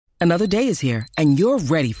Another day is here, and you're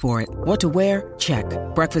ready for it. What to wear? Check.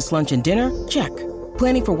 Breakfast, lunch, and dinner? Check.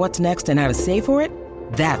 Planning for what's next and how to save for it?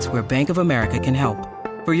 That's where Bank of America can help.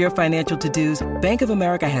 For your financial to-dos, Bank of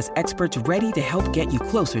America has experts ready to help get you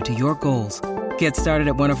closer to your goals. Get started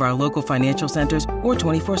at one of our local financial centers or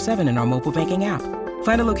 24/7 in our mobile banking app.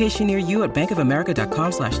 Find a location near you at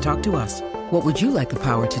bankofamerica.com/talktous. What would you like the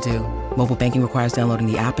power to do? Mobile banking requires downloading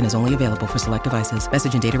the app and is only available for select devices.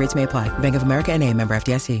 Message and data rates may apply. Bank of America N.A., member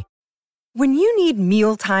FDIC. When you need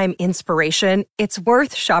mealtime inspiration, it's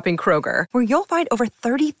worth shopping Kroger, where you'll find over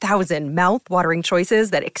 30,000 mouth-watering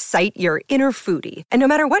choices that excite your inner foodie. And no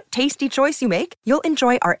matter what tasty choice you make, you'll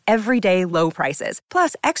enjoy our everyday low prices,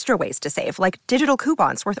 plus extra ways to save, like digital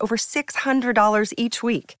coupons worth over $600 each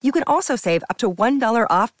week. You can also save up to $1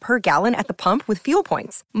 off per gallon at the pump with fuel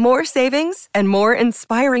points. More savings and more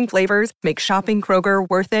inspiring flavors make shopping Kroger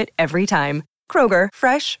worth it every time. Kroger,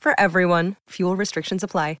 fresh for everyone. Fuel restrictions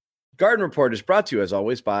apply. Garden Report is brought to you, as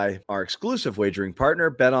always, by our exclusive wagering partner,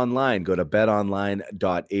 BetOnline. Go to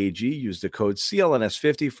betonline.ag. Use the code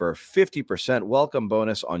CLNS50 for a 50% welcome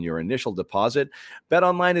bonus on your initial deposit.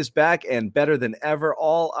 BetOnline is back and better than ever.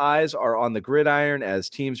 All eyes are on the gridiron as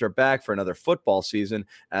teams are back for another football season.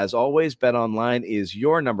 As always, BetOnline is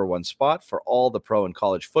your number one spot for all the pro and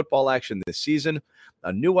college football action this season.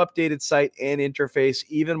 A new updated site and interface,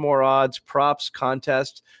 even more odds, props,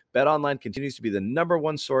 contests. BetOnline continues to be the number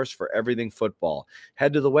one source for everything football.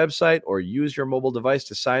 Head to the website or use your mobile device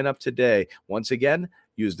to sign up today. Once again,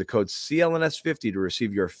 use the code CLNS50 to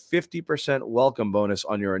receive your 50% welcome bonus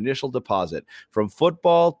on your initial deposit. From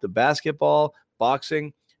football to basketball,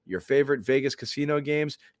 boxing, your favorite Vegas casino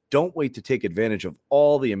games, don't wait to take advantage of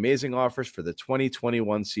all the amazing offers for the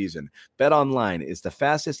 2021 season. BetOnline is the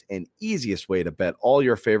fastest and easiest way to bet all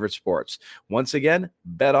your favorite sports. Once again,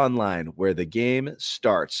 BetOnline, where the game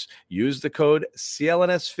starts. Use the code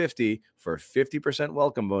CLNS50 for a 50%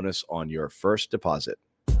 welcome bonus on your first deposit.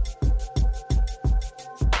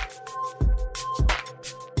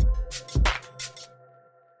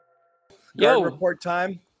 Garden Report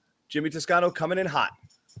time. Jimmy Toscano coming in hot.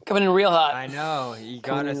 Coming in real hot. I know. You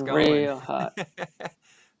got us going. Real hot.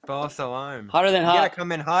 False alarm. Hotter than hot. You gotta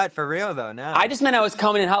come in hot for real though now. I just meant I was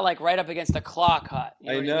coming in hot, like right up against the clock hot.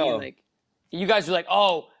 You know what I mean? Like, you guys were like,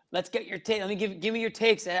 "Oh, let's get your take. Let me give me your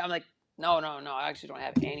takes." And I'm like, no. I actually don't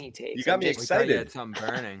have any takes. You got me excited. You had something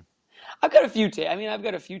burning. I've got a few takes. I mean, I've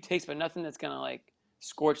got a few takes, but nothing that's gonna like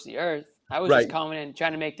scorch the earth. I was just coming in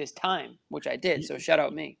trying to make this time, which I did. So shout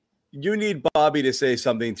out me. You need Bobby to say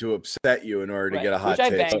something to upset you in order to get a hot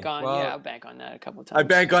take. Which I bank on. Well, I'll bank on that a couple times. I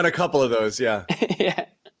bank on a couple of those, yeah. Yeah.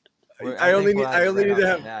 I only need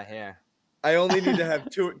to have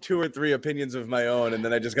two or three opinions of my own, and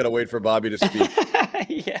then I just got to wait for Bobby to speak.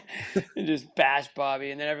 Yeah. And just bash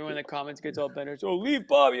Bobby, and then everyone in the comments gets all better. So leave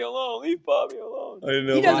Bobby alone. Leave Bobby alone. I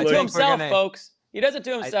know. He does it to himself, folks. He does it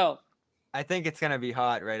to himself. I think it's going to be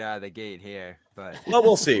hot right out of the gate here, but well,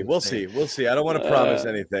 we'll see. I don't want to promise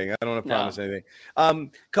anything.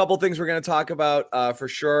 Couple things we're going to talk about for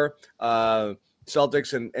sure.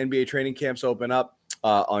 Celtics and NBA training camps open up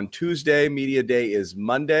on Tuesday. Media day is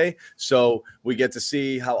Monday. So we get to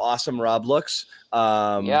see how awesome Rob looks.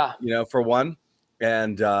 For one,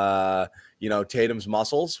 and Tatum's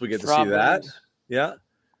muscles. We get to see that.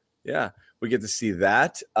 Yeah. We get to see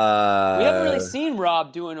that. We haven't really seen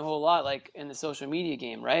Rob doing a whole lot, like in the social media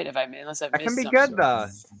game, right? Unless I've missed can be something. Good though.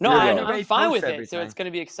 No, I'm fine with it. So it's going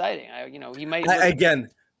to be exciting. He might.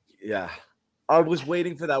 I was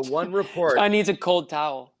waiting for that one report. I need a cold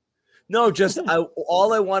towel. No,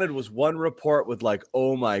 all I wanted was one report with like,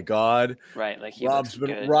 oh my God, right? Like Rob's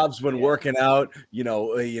been working out.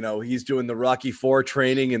 He's doing the Rocky IV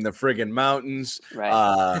training in the friggin' mountains.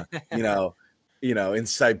 Right. In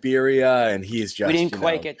Siberia, and he's just. We didn't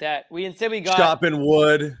quite get that. Instead we got chopping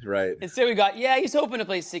wood, right? Instead we got he's hoping to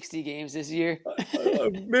play 60 games this year.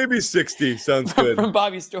 Maybe 60 sounds good. From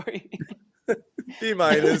Bobby's story. B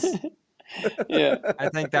minus. Yeah, I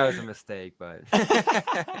think that was a mistake, but.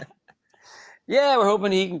 Yeah, we're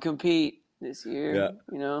hoping he can compete this year.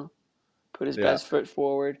 Yeah. Put his best foot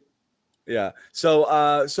forward. Yeah.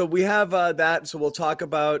 So we have that. So we'll talk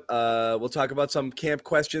about some camp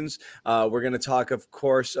questions. We're going to talk, of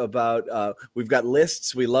course, about we've got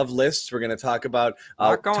lists. We love lists. We're going to talk about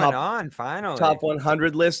finally top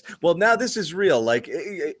 100 lists. Well, now this is real. Like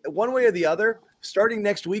one way or the other. Starting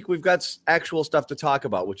next week, we've got actual stuff to talk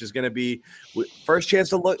about, which is going to be first chance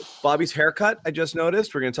to look Bobby's haircut. I just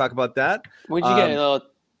noticed. We're going to talk about that. What'd you get? A little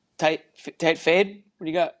tight fade? What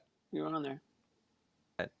do you got? You on there?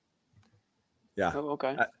 Yeah. Oh,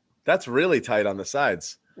 okay. That's really tight on the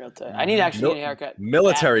sides. Real tight. I need to actually need a haircut.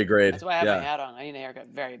 Military grade. That's why I have my hat on. I need a haircut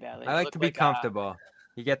very badly. I like to be comfortable.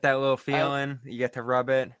 You get that little feeling. You get to rub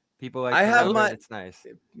it. People like to rub it. It's nice.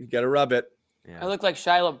 You got to rub it. Yeah. I look like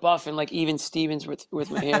Shia LaBeouf and like Even Stevens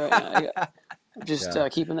with my hair right now. I'm just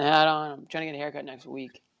keeping the hat on. I'm trying to get a haircut next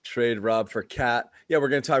week. Trade Rob for Cat. Yeah, we're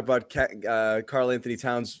going to talk about Karl Anthony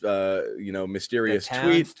Towns, mysterious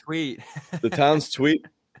tweet. The Towns tweet.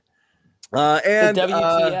 And the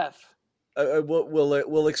WTF.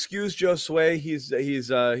 We'll excuse Joe Sway. He's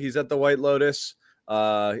at the White Lotus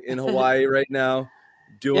in Hawaii right now,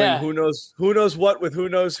 doing who knows what with who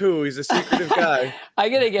knows who. He's a secretive guy. I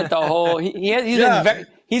gotta get the whole.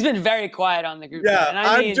 He's been very quiet on the group. Yeah, and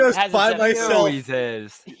I'm just by myself.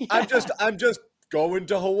 I'm just going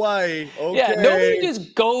to Hawaii. Okay. Yeah, nobody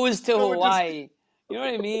just goes to Hawaii. You know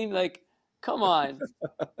what I mean? Like, come on.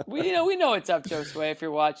 We know what's up, Joe Sway. If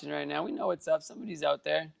you're watching right now, we know what's up. Somebody's out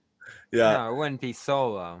there. Yeah. No, it wouldn't be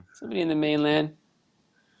solo. Somebody in the mainland.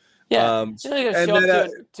 Yeah. He's going to show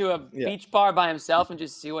up to a beach bar by himself and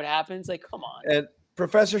just see what happens. Like, come on. And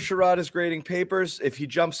Professor Sherrod is grading papers. If he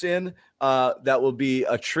jumps in, that will be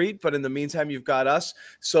a treat. But in the meantime, you've got us.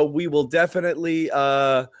 So we will definitely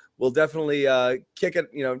kick it,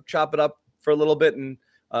 chop it up for a little bit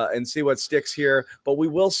and see what sticks here. But we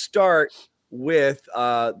will start with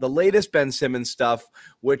the latest Ben Simmons stuff,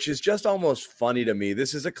 which is just almost funny to me.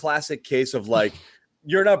 This is a classic case of like,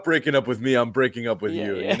 you're not breaking up with me, I'm breaking up with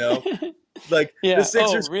you, you know? Like the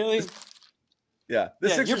Sixers. Oh, really? Yeah. The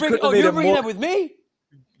Sixers you're breaking up with me?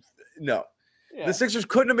 No. Yeah. The Sixers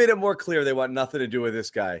couldn't have made it more clear they want nothing to do with this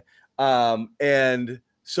guy. And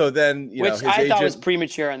so then, his I thought was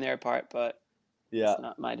premature on their part, but it's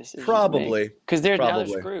not my decision. Probably. Because now they're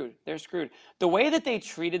screwed. They're screwed. The way that they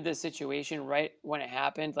treated the situation right when it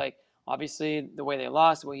happened, like obviously the way they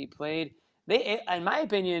lost, the way he played, in my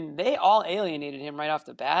opinion, they all alienated him right off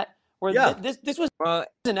the bat. This was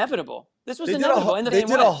inevitable. This was inevitable. They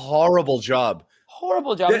did a horrible job.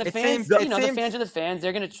 Horrible job. And the fans, the fans are the fans.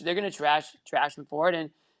 They're gonna trash him for it. And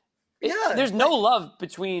there's no love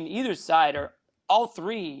between either side or all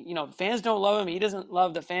three. Fans don't love him. He doesn't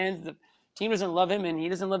love the fans. The team doesn't love him, and he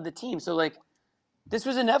doesn't love the team. So like, this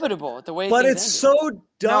was inevitable the way. But it's so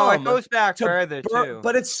dumb. No, it goes back further too.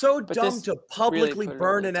 But it's so dumb to publicly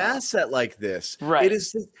burn an asset like this. Right.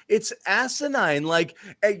 It's asinine. Like,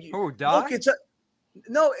 Doc?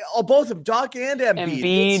 Look, both of them, Doc and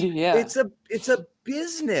Embiid. It's a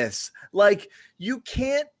business. Like, you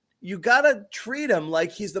gotta treat him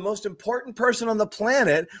like he's the most important person on the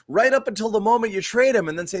planet right up until the moment you trade him,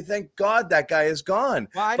 and then say, "Thank God that guy is gone."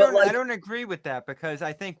 Well, I don't agree with that, because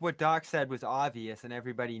I think what Doc said was obvious and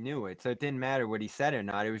everybody knew it, so it didn't matter what he said or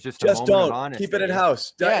not. It was just a moment of honesty. Keep it in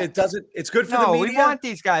house. Yeah. It doesn't. It's good for the media. We want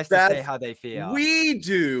these guys to say how they feel. We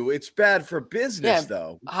do. It's bad for business,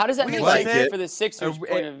 though. How does that make sense for the Sixers'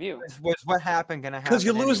 point of view? Was what happened going to happen? Because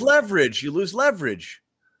you lose leverage. You lose leverage.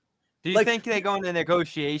 Do you think they go into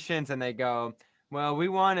negotiations and they go, well, we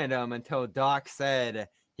wanted him until Doc said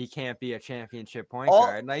he can't be a championship point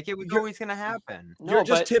guard? Like, it was always going to happen. No, you're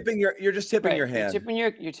just tipping your hand.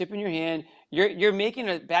 You're tipping your hand. You're making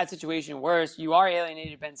a bad situation worse. You are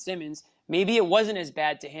alienated Ben Simmons. Maybe it wasn't as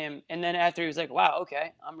bad to him. And then after he was like, wow,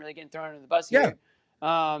 okay, I'm really getting thrown under the bus here.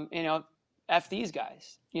 F these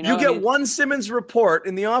guys. You get one Simmons report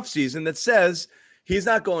in the offseason that says he's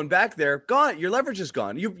not going back there. Gone. Your leverage is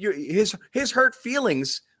gone. His hurt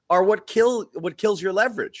feelings are what kills your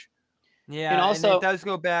leverage. Yeah, and also it does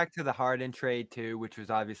go back to the Harden trade too, which was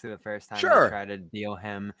obviously the first time they tried to deal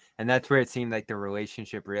him, and that's where it seemed like the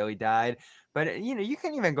relationship really died. But you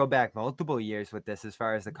can even go back multiple years with this as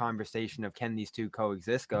far as the conversation of can these two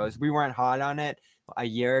coexist goes. We weren't hot on it a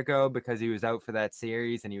year ago because he was out for that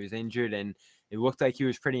series and he was injured, and it looked like he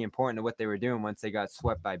was pretty important to what they were doing once they got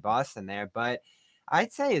swept by Boston there. But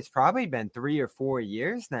I'd say it's probably been 3 or 4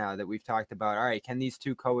 years now that we've talked about, all right, can these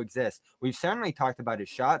two coexist? We've certainly talked about his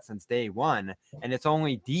shot since day one, and it's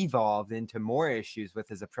only devolved into more issues with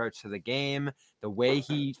his approach to the game, the way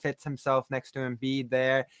he fits himself next to Embiid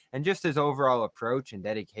there, and just his overall approach and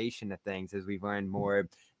dedication to things as we've learned more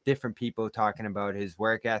different people talking about his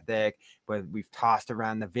work ethic, but we've tossed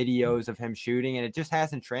around the videos of him shooting, and it just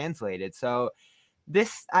hasn't translated. So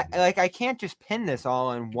I can't just pin this all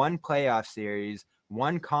on one playoff series,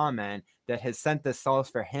 one comment that has sent the salts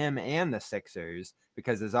for him and the Sixers,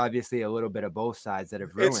 because there's obviously a little bit of both sides that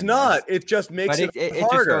have ruined It's not. This. It just makes it harder. It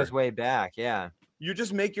just goes way back. Yeah. You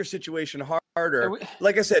just make your situation harder.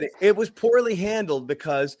 Like I said, it was poorly handled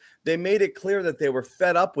because they made it clear that they were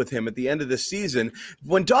fed up with him at the end of the season.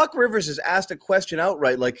 When Doc Rivers is asked a question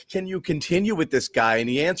outright, like, can you continue with this guy? And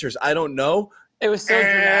he answers, I don't know. It was so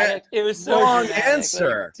dramatic. It was so wrong dramatic.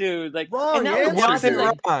 answer, like, dude. Like wrong answer.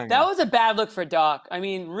 Wrong. That was a bad look for Doc. I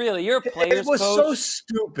mean, really, you're a players coach. It was coach. so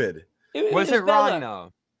stupid. Was it wrong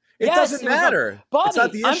though? It doesn't matter. Bobby, it's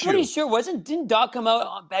not the issue. I'm pretty sure didn't Doc come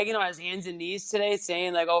out begging on his hands and knees today,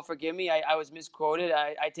 saying like, "Oh, forgive me, I was misquoted.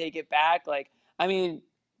 I take it back." Like, I mean,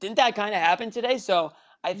 didn't that kind of happen today? So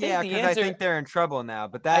I think the answer. I think they're in trouble now.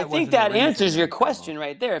 But I think that answers your question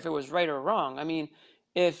right there. If it was right or wrong, I mean,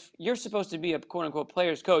 if you're supposed to be a quote unquote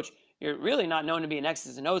players coach, you're really not known to be an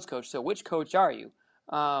X's and O's coach. So which coach are you?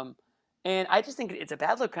 And I just think it's a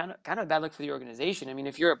bad look, kind of a bad look for the organization. I mean,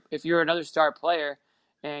 if you're another star player,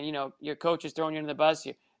 and your coach is throwing you under the bus,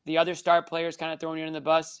 the other star players kind of throwing you under the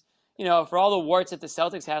bus. For all the warts that the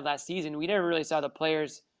Celtics had last season, we never really saw the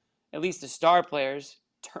players, at least the star players,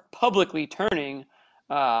 publicly turning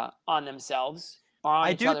on themselves.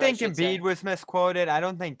 I do think Embiid was misquoted. I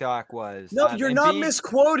don't think Doc was. No, you're not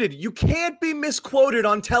misquoted. You can't be misquoted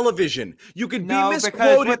on television. You can be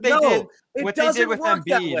misquoted. What they did with work Embiid.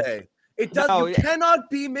 That way. It does. You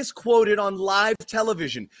cannot be misquoted on live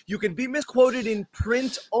television. You can be misquoted in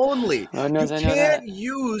print only. You can't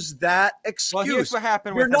use that excuse. Well, here's what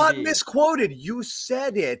happened You're with not Embiid. misquoted. You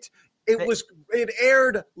said it. It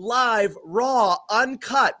aired live, raw,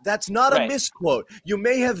 uncut. That's not a misquote. You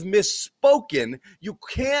may have misspoken. You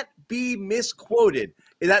can't be misquoted.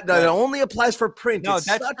 That only applies for print. No,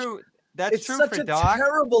 that's true. That's true for Doc. It's such a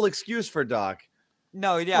terrible excuse for Doc.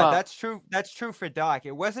 No, that's true. That's true for Doc.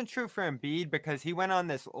 It wasn't true for Embiid because he went on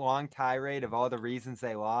this long tirade of all the reasons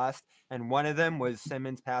they lost, and one of them was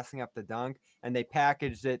Simmons passing up the dunk, and they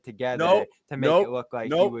packaged it together to make it look like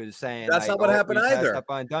he was saying that's not what happened either. Up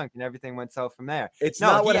on dunk, and everything went south from there. It's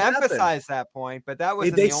not what happened. He emphasized that point, but that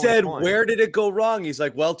was they said, where did it go wrong? He's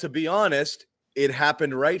like, well, to be honest, it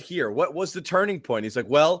happened right here. What was the turning point? He's like,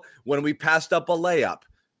 well, when we passed up a layup.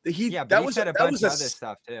 He said a bunch of other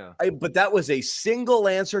stuff too. But that was a single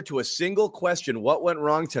answer to a single question. What went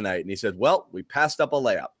wrong tonight? And he said, well, we passed up a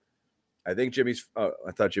layup. I think I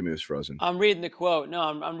thought Jimmy was frozen. I'm reading the quote. No,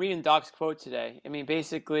 I'm reading Doc's quote today. I mean,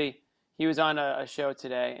 basically, he was on a show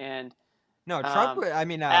today. And no, Trump,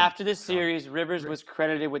 after this series, Rivers was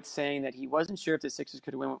credited with saying that he wasn't sure if the Sixers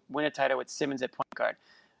could win a title with Simmons at point guard.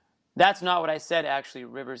 That's not what I said, actually,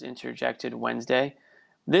 Rivers interjected Wednesday.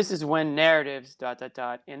 This is when narratives, ...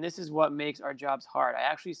 and this is what makes our jobs hard. I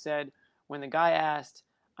actually said, when the guy asked,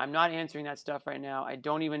 I'm not answering that stuff right now. I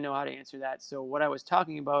don't even know how to answer that. So what I was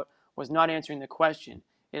talking about was not answering the question.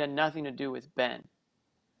 It had nothing to do with Ben.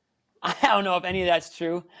 I don't know if any of that's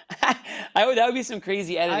true. That would be some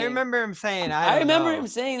crazy editing. I remember him saying, I remember him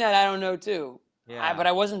saying that, I don't know, too. Yeah. But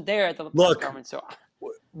I wasn't there at the press conference, so...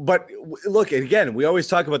 But look, again, we always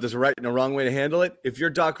talk about this right and a wrong way to handle it. If you're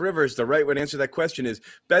Doc Rivers, the right way to answer that question is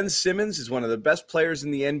Ben Simmons is one of the best players in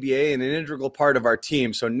the NBA and an integral part of our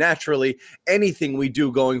team. So naturally, anything we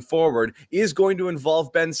do going forward is going to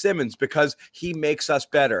involve Ben Simmons because he makes us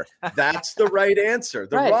better. That's the right answer.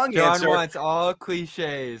 The wrong answer. John wants all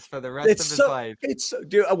cliches for the rest of his life.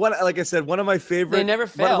 Like I said, one of my favorite. They never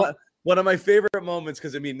fail. One of my favorite moments,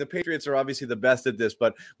 because, I mean, the Patriots are obviously the best at this,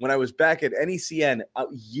 but when I was back at NECN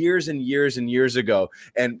years and years and years ago,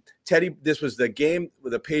 and Teddy, this was the game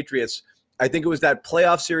with the Patriots, I think it was that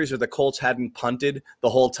playoff series where the Colts hadn't punted the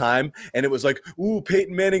whole time, and it was like, ooh,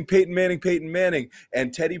 Peyton Manning.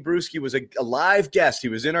 And Teddy Bruschi was a live guest. He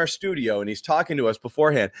was in our studio, and he's talking to us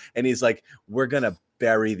beforehand, and he's like, we're going to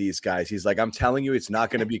bury these guys. He's like, I'm telling you, it's not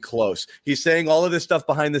going to be close. He's saying all of this stuff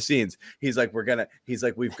behind the scenes. He's like,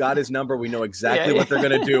 we've got his number. We know exactly what they're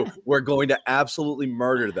going to do. We're going to absolutely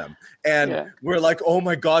murder them. And we're like, oh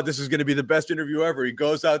my God, this is going to be the best interview ever. He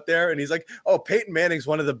goes out there and he's like, oh, Peyton Manning's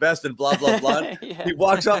one of the best and blah, blah, blah. He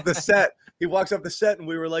walks off the set. And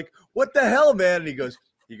we were like, what the hell, man? And he goes,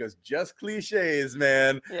 just cliches,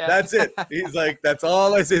 man. Yeah. That's it. He's like, that's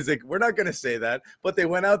all I say. He's like, we're not going to say that. But they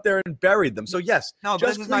went out there and buried them. So, yes. No, but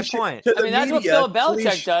this is my point. I mean, that's what Bill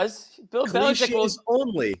Belichick does. Bill Belichick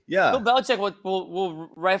will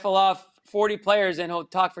rifle off 40 players and he'll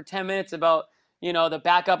talk for 10 minutes about, the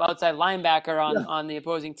backup outside linebacker on the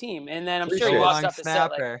opposing team. And then I'm sure he walks up the set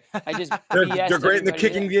like, I just They're great in the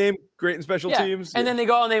kicking game, great in special teams. And then they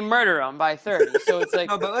go and they murder them by 30. So it's like,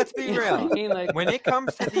 no, but let's be real. When it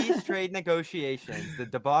comes to these trade negotiations, the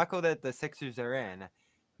debacle that the Sixers are in,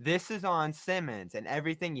 this is on Simmons and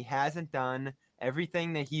everything he hasn't done,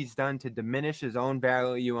 everything that he's done to diminish his own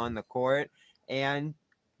value on the court, and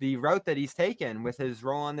the route that he's taken with his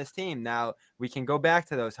role on this team. Now, we can go back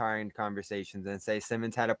to those hiring conversations and say,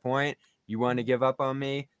 Simmons had a point. You want to give up on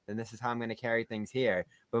me? Then this is how I'm going to carry things here.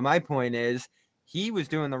 But my point is, he was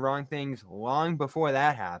doing the wrong things long before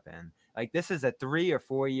that happened. Like, this is a 3 or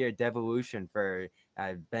 4 year devolution for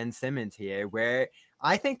Ben Simmons here, where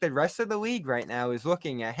I think the rest of the league right now is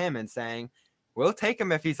looking at him and saying, we'll take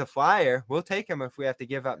him if he's a flyer. We'll take him if we have to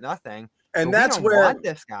give up nothing. And but that's we don't where want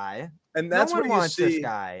this guy. And that's no one where you wants see this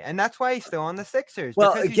guy. And that's why he's still on the Sixers.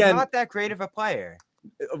 Well, because again, he's not that great of a player.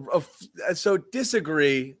 So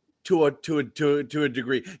disagree to a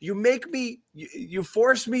degree. You make me, you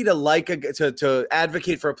force me to to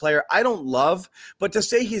advocate for a player I don't love, but to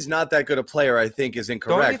say he's not that good a player, I think is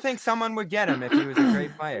incorrect. Don't you think someone would get him if he was a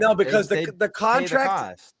great player? No, because the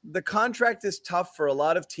contract is tough for a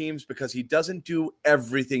lot of teams because he doesn't do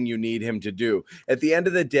everything you need him to do. At the end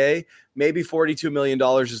of the day, maybe $42 million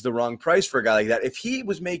is the wrong price for a guy like that. If he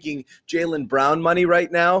was making Jaylen Brown money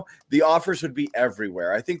right now, the offers would be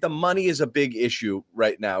everywhere. I think the money is a big issue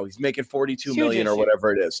right now. He's making $42 million or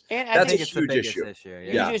whatever it is. And that's a huge issue.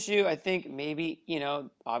 Huge issue. I think maybe,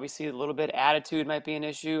 obviously a little bit of attitude might be an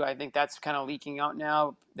issue. I think that's kind of leaking out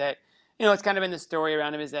now that, it's kind of been the story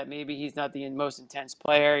around him is that maybe he's not the most intense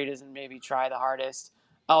player. He doesn't maybe try the hardest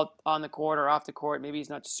out on the court or off the court. Maybe he's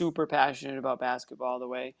not super passionate about basketball the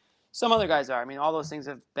way some other guys are. I mean, all those things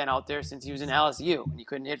have been out there since he was in LSU and he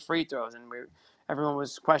couldn't hit free throws and everyone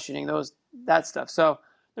was questioning that stuff. So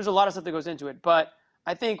there's a lot of stuff that goes into it. But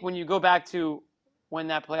I think when you go back to when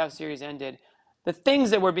that playoff series ended, the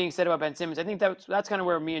things that were being said about Ben Simmons, I think that's kind of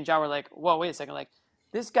where me and John were like, whoa, wait a second. Like,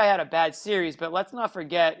 this guy had a bad series, but let's not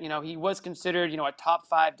forget, he was considered, a top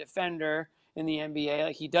 5 defender in the NBA.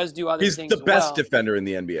 Like, he does do other things He's the best defender in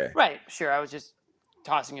the NBA. Right. Sure. I was just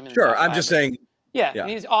tossing him in the Sure. top I'm 5, just saying. Yeah. And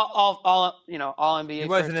he's all NBA. He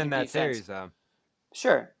wasn't in that series, though.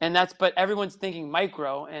 Sure. But everyone's thinking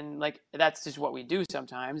micro, and, like, that's just what we do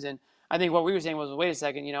sometimes. And I think what we were saying was, wait a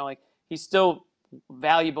second, like, he's still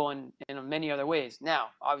valuable in many other ways. Now,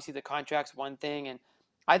 obviously the contract's one thing, and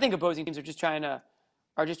I think opposing teams are just trying to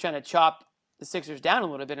chop the Sixers down a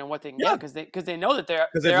little bit on what they can get because they know that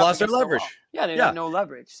they've lost their leverage. Yeah, they have no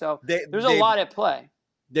leverage. So there's a lot at play.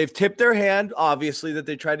 They've tipped their hand, obviously, that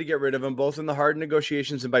they tried to get rid of him, both in the hard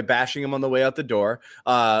negotiations and by bashing him on the way out the door,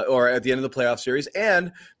 or at the end of the playoff series.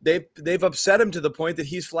 And they've upset him to the point that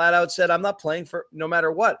he's flat out said, "I'm not playing for no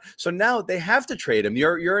matter what." So now they have to trade him.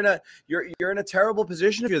 You're in a terrible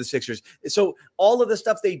position if you're the Sixers. So all of the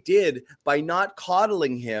stuff they did by not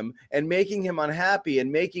coddling him and making him unhappy and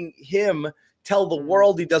making him tell the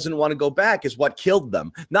world he doesn't want to go back is what killed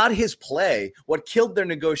them, not his play. What killed their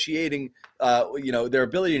negotiating, their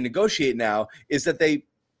ability to negotiate now is that they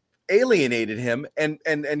alienated him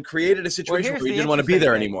and created a situation where he didn't want to be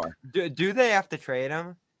there anymore. Do they have to trade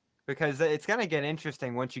him? Because it's going to get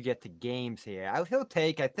interesting once you get to games here. He'll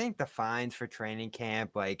take, I think, the fines for training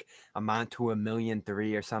camp, like, amount to $1.3 million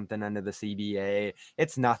or something under the CBA.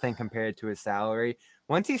 It's nothing compared to his salary.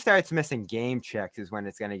 Once he starts missing game checks is when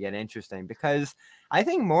it's going to get interesting, because I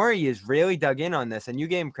think Morey is really dug in on this, and you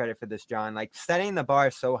gave him credit for this, John, like setting the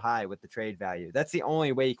bar so high with the trade value. That's the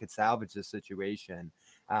only way you could salvage this situation.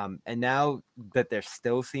 And now that they're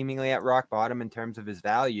still seemingly at rock bottom in terms of his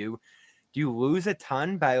value, do you lose a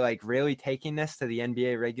ton by like really taking this to the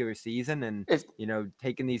NBA regular season and,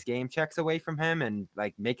 taking these game checks away from him and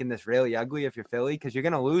like making this really ugly if you're Philly? Because you're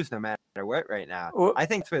going to lose no matter what right now. Well, I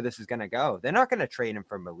think that's where this is going to go. They're not going to trade him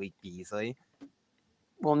for Malik Beasley.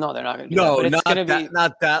 Well, no, they're not going to do that. But it's going to be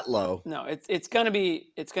not that low. No, it's going to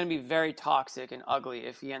be very toxic and ugly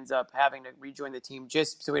if he ends up having to rejoin the team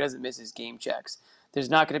just so he doesn't miss his game checks. There's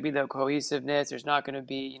not going to be the cohesiveness. There's not going to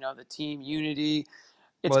be, the team unity.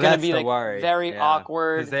 It's going to be like very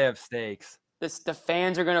awkward because they have stakes. The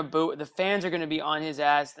fans are going to boo. The fans are going to be on his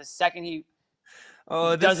ass the second he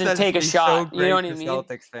doesn't take a shot. You know what I mean?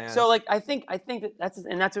 Celtics fans. So like I think that's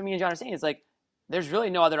what me and John are saying. It's like there's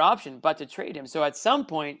really no other option but to trade him. So at some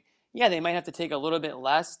point, they might have to take a little bit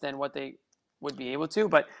less than what they would be able to.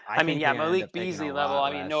 But I mean, Malik Beasley level.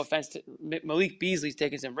 I mean, no offense to Malik Beasley's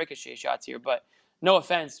taking some ricochet shots here, but. No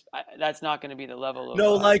offense, that's not going to be the level of.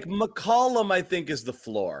 No, like McCollum, I think is the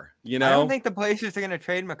floor. I don't think the Blazers are going to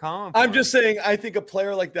trade McCollum. I'm just saying, I think a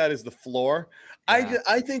player like that is the floor. Yeah.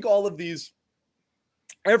 I think all of these,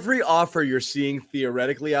 every offer you're seeing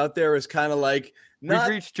theoretically out there is kind of like. We've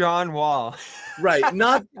reached John Wall. Right.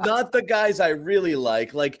 Not the guys I really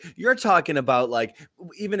like. Like you're talking about, like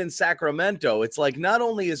even in Sacramento, it's like not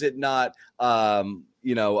only is it not. But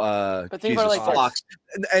Jesus, like Fox,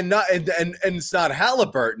 and it's not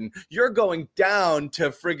Halliburton. You're going down to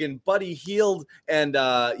friggin' Buddy Hield and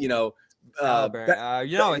it's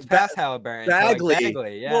past Halliburton.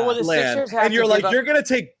 Bagley, yeah. Well, the Sixers have and you're like, you're gonna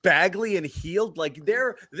take Bagley and Hield, like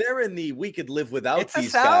they're in the we could live without it's these a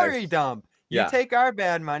salary guys. Dump. You take our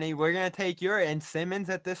bad money, we're gonna take your and Simmons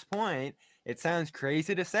at this point. it sounds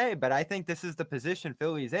crazy to say, but I think this is the position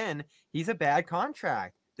Philly's in. He's a bad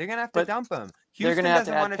contract. They're going to have to dump him. Houston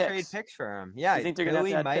doesn't want to trade picks for him. Yeah, you think they're going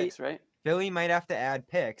to have to add picks, right? Philly might have to add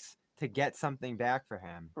picks to get something back for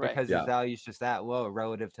him because his value's just that low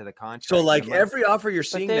relative to the contract. So like every offer you're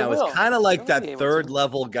seeing now is kind of like that third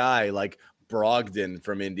level guy, like Brogdon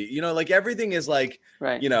from Indy. You know, like everything is like,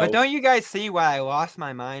 you know. But don't you guys see why I lost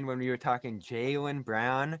my mind when we were talking Jaylen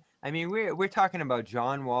Brown? I mean, we're talking about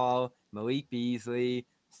John Wall, Malik Beasley,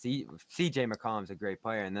 CJ McCollum's a great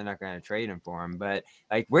player, and they're not going to trade him for him. But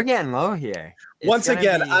like, we're getting low here. Once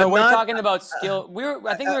again, we're talking about skill.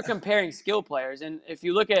 I think we're comparing skill players, and if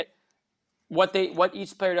you look at what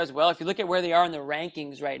each player does well, if you look at where they are in the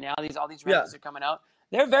rankings right now, all these rankings are coming out.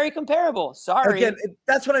 They're very comparable. Sorry. Again,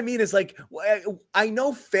 that's what I mean is like, I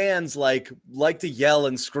know fans like to yell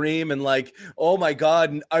and scream and like, oh my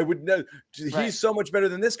God, I would know he's so much better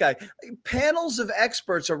than this guy. Panels of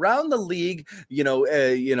experts around the league,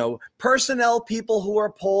 personnel people who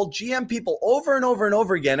are polled, GM people over and over and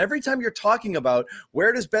over again. Every time you're talking about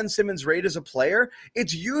where does Ben Simmons rate as a player,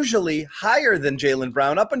 it's usually higher than Jaylen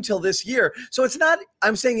Brown up until this year. So it's not,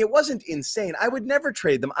 I'm saying it wasn't insane. I would never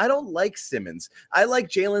trade them. I don't like Simmons. I like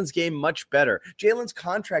Jaylen's game much better. Jaylen's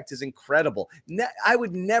contract is incredible. I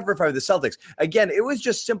would never, if I were the Celtics. Again, it was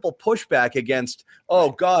just simple pushback against, oh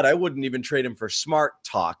God, I wouldn't even trade him for smart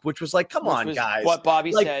talk, which was like, come on, guys. What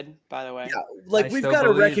Bobby said, by the way. Yeah, like we've got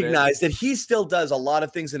to recognize that he still does a lot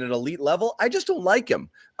of things at an elite level. I just don't like him.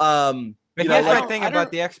 But here's my thing about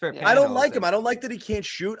the expert panel. I don't like him. I don't like that he can't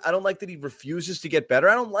shoot. I don't like that he refuses to get better.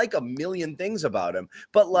 I don't like a million things about him.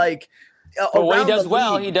 But like, but when he does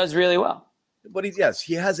well, he does really well. But he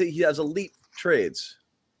has elite trades.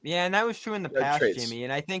 Yeah, and that was true in the past, Jimmy.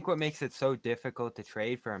 And I think what makes it so difficult to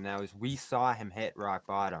trade for him now is we saw him hit rock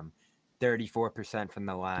bottom, 34% from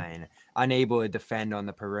the line, unable to defend on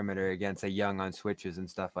the perimeter against a Young on switches and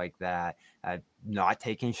stuff like that, not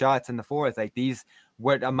taking shots in the fourth. Like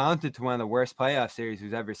what amounted to one of the worst playoff series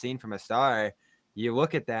we've ever seen from a star. You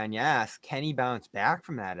look at that and you ask, can he bounce back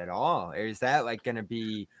from that at all? Or is that like going to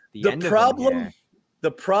be the end problem? Of him here? The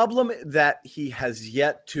problem that he has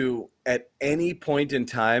yet to, at any point in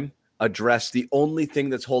time, address the only thing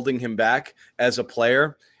that's holding him back as a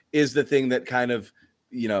player is the thing that kind of,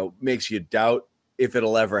 makes you doubt if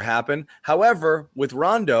it'll ever happen. However, with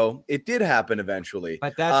Rondo, it did happen eventually.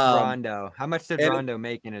 But that's Rondo. How much did Rondo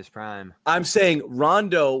make in his prime? I'm saying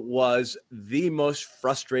Rondo was the most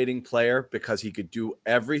frustrating player because he could do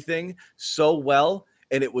everything so well.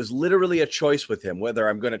 And it was literally a choice with him, whether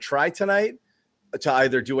I'm going to try tonight to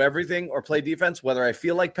either do everything or play defense, whether I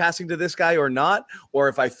feel like passing to this guy or not, or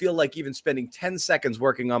if I feel like even spending 10 seconds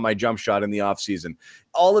working on my jump shot in the offseason.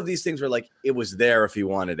 All of these things were like, it was there if he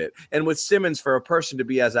wanted it. And with Simmons, for a person to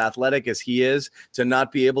be as athletic as he is, to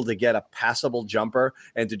not be able to get a passable jumper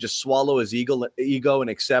and to just swallow his ego and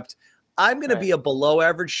accept, I'm going to be a below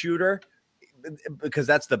average shooter because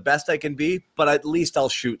that's the best I can be, but at least I'll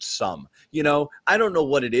shoot some. I don't know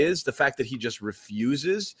what it is. The fact that he just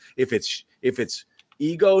refuses, if it's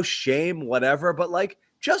ego, shame, whatever, but like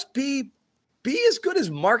just be as good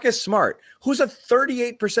as Marcus Smart, who's a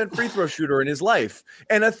 38% free throw shooter in his life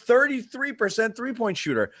and a 33% 3-point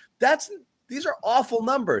shooter. These are awful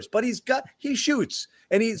numbers, but he shoots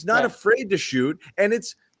and he's not afraid to shoot, and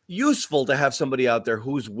it's useful to have somebody out there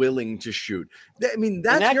who's willing to shoot. I mean,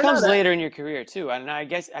 that comes later in your career too. And I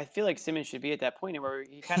feel like Simmons should be at that point where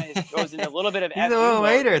he kind of goes into a little bit of he's a little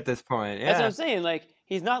later at this point. Yeah. That's what I'm saying. Like,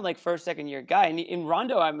 he's not like first, second year guy. And in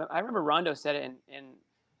Rondo, I remember Rondo said it in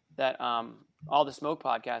that All the Smoke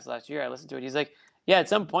podcast last year. I listened to it. He's like, yeah, at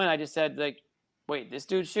some point I just said like, wait, this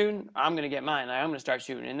dude's shooting? I'm going to get mine. Like, I'm going to start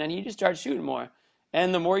shooting. And then he just started shooting more.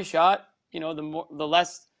 And the more he shot, the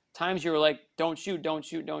less times you were like, don't shoot.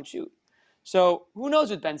 So who knows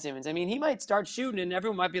with Ben Simmons? I mean, he might start shooting and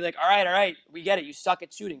everyone might be like, all right, we get it. You suck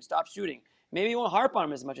at shooting. Stop shooting. Maybe you won't harp on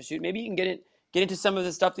him as much as shoot. Maybe you can get into some of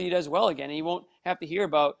the stuff that he does well again, and you won't have to hear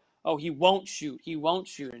about, oh, he won't shoot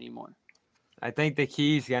anymore. I think the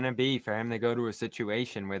key is going to be for him to go to a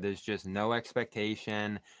situation where there's just no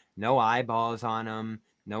expectation, no eyeballs on him,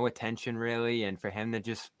 no attention really, and for him to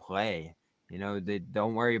just play. They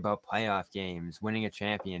don't worry about playoff games, winning a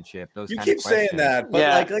championship. Those you kind of keep saying that,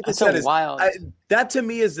 but like I said, that to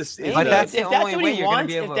me is this. But that's the only way you're going to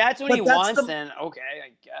be able. If that's what he wants, then okay, I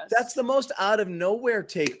guess. That's the most out of nowhere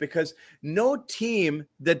take, because no team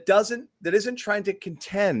that isn't trying to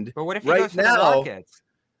contend. But what if he right goes to the now? Rockets?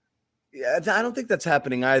 Yeah, I don't think that's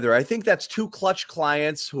happening either. I think that's two clutch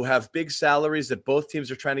clients who have big salaries that both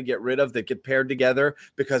teams are trying to get rid of that get paired together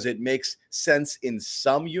because it makes sense in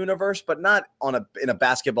some universe, but not in a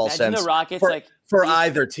basketball Imagine sense the Rockets for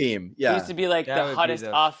either team. Yeah, they used to be like the hottest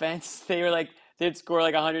offense. They were like they'd score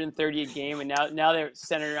like 130 a game, and now they're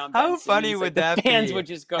centered around Ben Simmons. How funny would that be? The fans would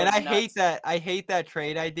just go nuts. I hate that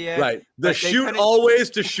trade idea. Right, the shoot always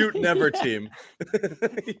to shoot never team.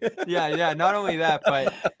 yeah. Not only that,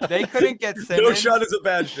 but they couldn't get Simmons. No shot is a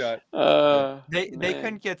bad shot. They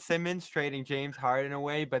couldn't get Simmons trading James Harden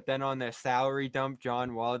away, but then on their salary dump,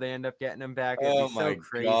 John Wall, they end up getting him back. It'd be so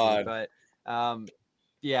crazy. God. But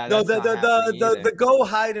yeah, no, the go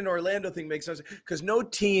hide in Orlando thing makes sense because no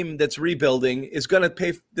team that's rebuilding is going to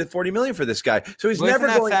pay the $40 million for this guy. So he's never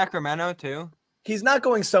going. Sacramento too. He's not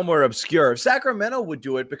going somewhere obscure. Sacramento would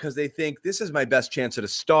do it because they think this is my best chance at a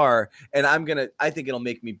star, and I think it'll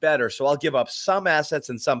make me better. So I'll give up some assets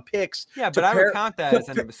and some picks. Yeah, but I would count that as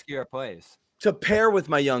an obscure place. To pair with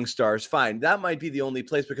my young stars, fine. That might be the only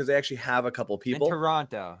place because they actually have a couple people. In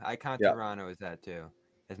Toronto, I count Toronto as that too.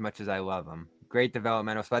 As much as I love him, great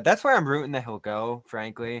developmental spot. That's where I'm rooting that he'll go,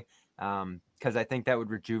 frankly, because I think that would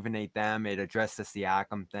rejuvenate them. It addressed the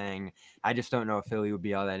Siakam thing. I just don't know if Philly would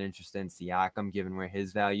be all that interested in Siakam, given where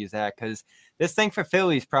his value's at. Because this thing for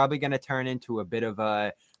Philly is probably going to turn into a bit of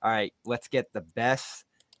a, all right, let's get the best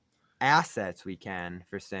assets we can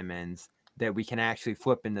for Simmons that we can actually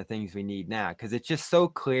flip into things we need now. Because it's just so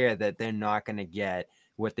clear that they're not going to get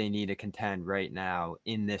what they need to contend right now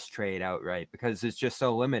in this trade outright because it's just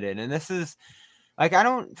so limited. And this is like,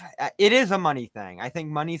 it is a money thing. I think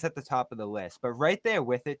money's at the top of the list, but right there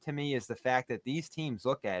with it to me is the fact that these teams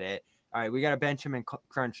look at it. All right, we got to bench him in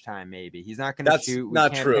crunch time. Maybe he's not going to shoot. We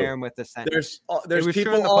not can't true. pair him with the center. There's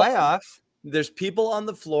people in the playoffs. There's people on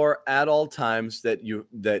the floor at all times that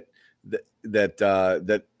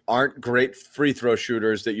aren't great free throw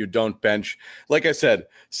shooters that you don't bench. Like I said,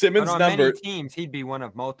 Simmons' many teams, he'd be one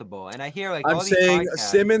of multiple. And I hear I'm saying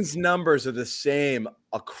Simmons' numbers are the same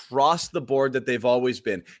across the board that they've always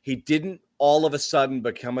been. He didn't all of a sudden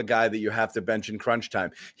become a guy that you have to bench in crunch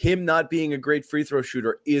time. Him not being a great free throw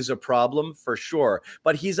shooter is a problem for sure,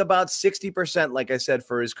 but he's about 60%, like I said,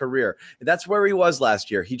 for his career. That's where he was last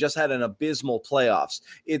year. He just had an abysmal playoffs.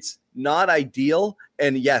 It's not ideal.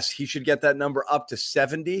 And yes, he should get that number up to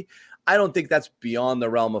 70. I don't think that's beyond the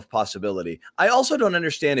realm of possibility. I also don't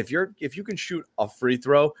understand if you can shoot a free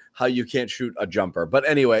throw, how you can't shoot a jumper. But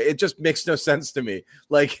anyway, it just makes no sense to me.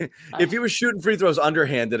 Like if he was shooting free throws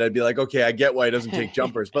underhanded, I'd be like, okay, I get why he doesn't take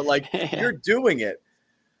jumpers. But like you're doing it.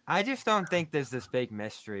 I just don't think there's this big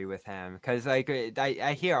mystery with him because like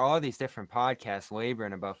I hear all these different podcasts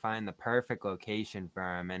laboring about finding the perfect location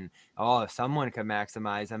for him and if someone could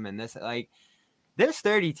maximize him and this like. There's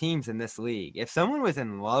 30 teams in this league. If someone was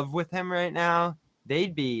in love with him right now,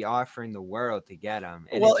 they'd be offering the world to get him.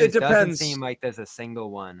 And it depends. Doesn't seem like there's a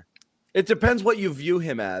single one. It depends what you view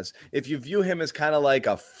him as. If you view him as kind of like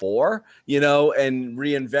a 4, and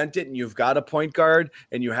reinvent it, and you've got a point guard,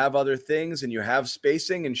 and you have other things, and you have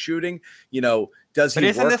spacing and shooting, does he? But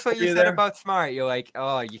isn't this what you said about Smart? You're like,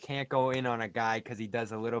 you can't go in on a guy because he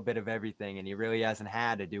does a little bit of everything, and he really hasn't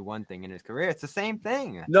had to do one thing in his career. It's the same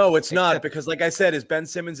thing. No, it's not, because like I said, Ben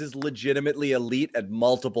Simmons is legitimately elite at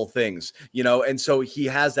multiple things, and so he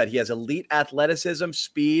has that. He has elite athleticism,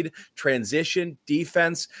 speed, transition,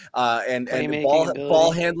 defense, and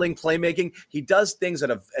ball handling, playmaking. He does things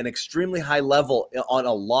at an extremely high level on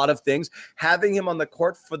a lot of things. Having him on the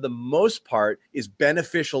court for the most part is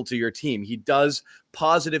beneficial to your team. He does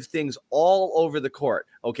positive things all over the court,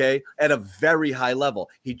 okay, at a very high level.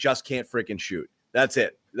 He just can't freaking shoot. That's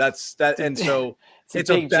it. That's that. And so it's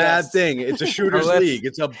a bad thing. It's a shooter's league.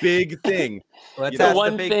 It's a big thing. The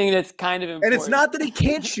one thing that's kind of important. And it's not that he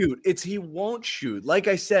can't shoot. It's he won't shoot. Like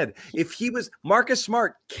I said, if he was Marcus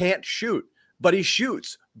Smart can't shoot, but he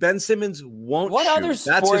shoots. Ben Simmons won't shoot.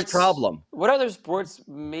 That's his problem. What other sports?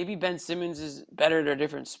 Maybe Ben Simmons is better at a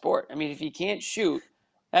different sport. I mean, if he can't shoot,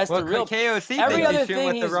 that's the real. KOC every other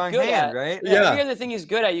thing he's good at, right? Yeah. Every other thing he's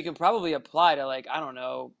good at, you can probably apply to, like, I don't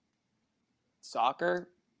know, soccer,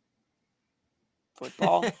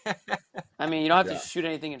 football. I mean, you don't have to shoot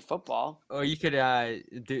anything in football. Or you could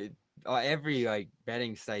do every like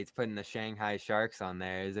betting site's putting the Shanghai Sharks on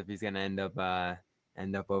there as if he's gonna end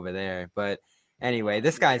up over there. But anyway,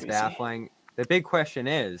 this guy's baffling. The big question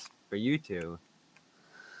is for you two.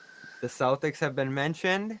 The Celtics have been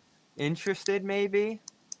mentioned. Interested, maybe.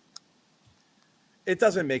 It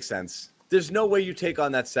doesn't make sense. There's no way you take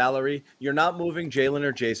on that salary. You're not moving Jalen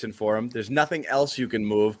or Jason for him. There's nothing else you can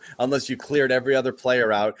move unless you cleared every other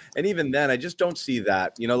player out. And even then, I just don't see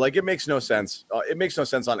that. Like it makes no sense. It makes no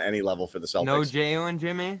sense on any level for the Celtics. No Jalen,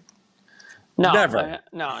 Jimmy? No, never.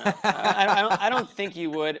 No. I don't think you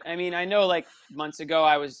would. I mean, I know like months ago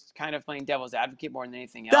I was kind of playing devil's advocate more than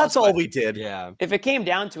anything else. That's all we did. Yeah. If it came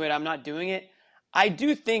down to it, I'm not doing it. I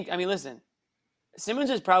do think. I mean, listen, Simmons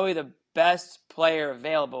is probably the best player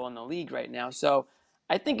available in the league right now. So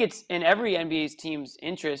I think it's in every NBA's team's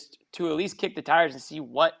interest to at least kick the tires and see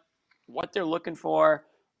what they're looking for,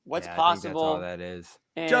 what's possible. I think that's all that is.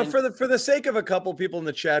 And John, for the sake of a couple people in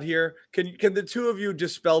the chat here, can the two of you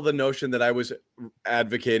dispel the notion that I was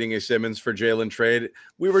advocating a Simmons for Jalen trade?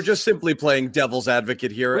 We were just simply playing devil's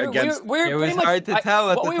advocate here against. It was hard to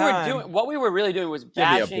tell at the time. What we were really doing was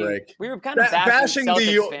bashing. We were kind of bashing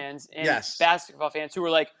Celtics fans and basketball fans who were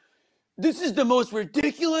like, "This is the most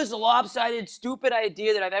ridiculous, lopsided, stupid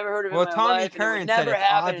idea that I've ever heard of in my life. Curran it would never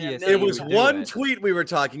happen in a million It was years." one tweet we were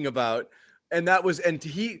talking about. And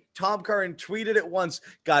Tom Curran tweeted it once,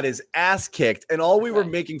 got his ass kicked. And all we were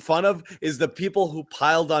making fun of is the people who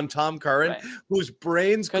piled on Tom Curran, whose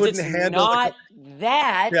brains couldn't handle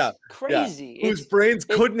crazy. Whose brains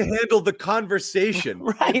couldn't handle the conversation.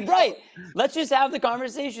 Right. Let's just have the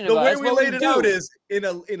conversation the about way it. we laid it out is in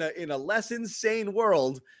a less insane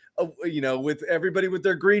world, with everybody with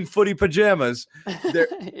their green footy pajamas,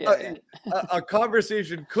 a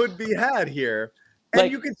conversation could be had here. And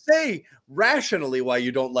you could say rationally why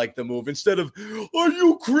you don't like the move instead of, "Are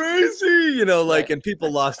you crazy?" And people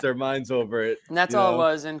lost their minds over it. And that's all it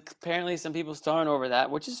was. And apparently some people still aren't over that,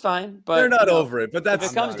 which is fine. But they're not over it. But if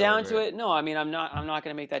it comes down to it, no, I mean, I'm not going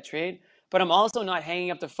to make that trade. But I'm also not hanging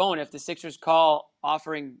up the phone if the Sixers call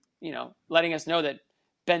offering, letting us know that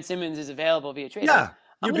Ben Simmons is available via trade. Yeah.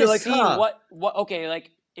 I'm going to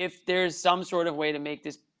see if there's some sort of way to make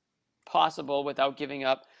this possible without giving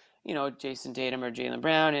up Jason Tatum or Jaylen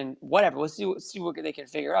Brown and whatever. We'll see what they can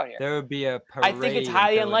figure out here. There would be a parade. I think it's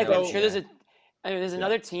highly unlikely. I'm sure there's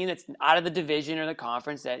another team that's out of the division or the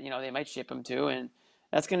conference that they might ship him to, and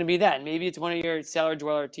that's going to be that. And maybe it's one of your cellar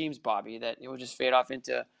dweller teams, Bobby, that it will just fade off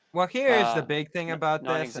into. Well, here's the big thing about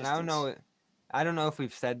this, and I don't know if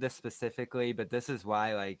we've said this specifically, but this is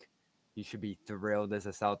why you should be thrilled as a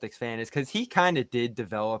Celtics fan, is because he kind of did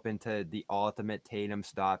develop into the ultimate Tatum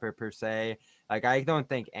stopper per se. I don't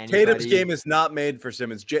think Tatum's game is not made for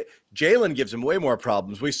Simmons. Jalen gives him way more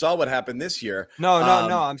problems. We saw what happened this year. No.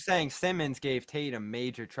 I'm saying Simmons gave Tatum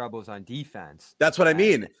major troubles on defense. That's what I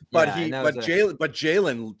mean. But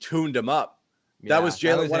Jalen tuned him up. That was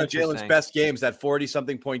one of Jalen's best games, that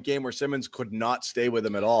 40-something point game where Simmons could not stay with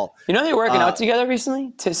him at all. They're working out together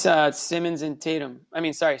recently? Simmons and Tatum.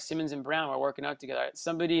 Simmons and Brown were working out together.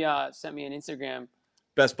 Somebody sent me an Instagram.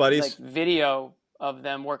 Best buddies? Video of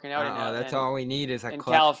them working out. That's all we need is a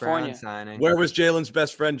clutch California Brown signing. Where was Jalen's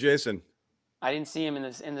best friend, Jason? I didn't see him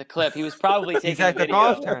in the clip. He was probably taking He's at the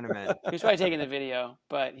golf tournament. He was probably taking the video,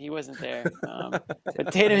 but he wasn't there.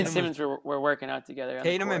 But Tatum and Simmons were working out together.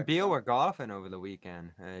 Tatum and Beal were golfing over the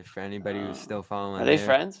weekend. If anybody who's still following, are they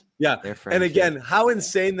friends? Yeah, they're friends. And again, how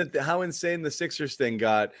insane the Sixers thing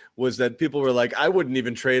got was that people were like, "I wouldn't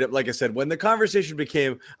even trade him." Like I said, when the conversation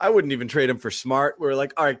became, "I wouldn't even trade him for Smart," we were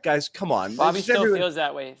like, "All right, guys, come on." Bobby still feels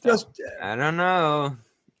that way. I don't know.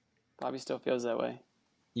 Bobby still feels that way.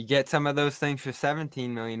 You get some of those things for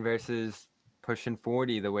 $17 million versus pushing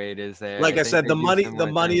 40 the way it is there. Like I said, the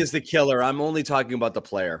money is the killer. I'm only talking about the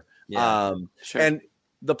player. Yeah, sure. And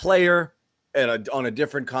the player on a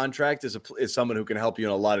different contract is someone who can help you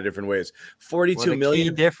in a lot of different ways. $42 million.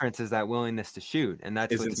 The key difference is that willingness to shoot, and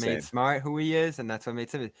that's what's insane. made Smart who he is, and that's what made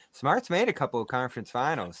Simmons. Smart's made a couple of conference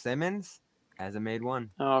finals. Simmons hasn't made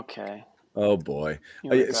one. Okay. Oh boy.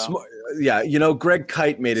 Greg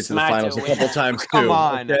Kite made it to the finals a couple times too. Come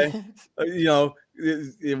on. Okay?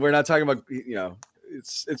 We're not talking about,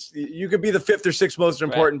 it's you could be the fifth or sixth most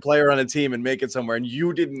important player on a team and make it somewhere, and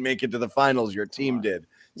you didn't make it to the finals. Your team did.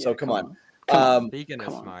 So come on. Speaking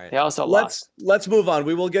of Smart, they also let's move on.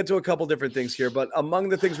 We will get to a couple different things here, but among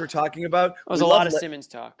the things we're talking about, it was a lot of Simmons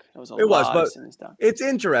talk. It's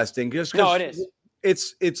interesting just because it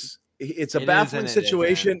is. It's a baffling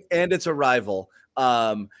situation, and it's a rival.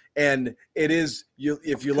 And it is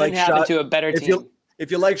if you like shot to a better team. If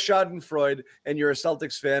you like Schadenfreude and you're a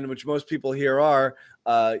Celtics fan, which most people here are,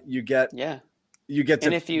 you get to.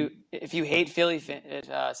 And if you hate Philly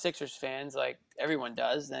Sixers fans like everyone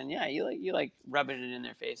does, then you like rubbing it in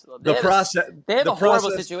their face a little bit. They have a horrible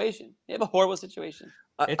situation.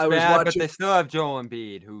 It's bad, but they still have Joel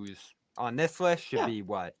Embiid, who's on this list should be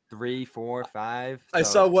what, 3, 4, 5. I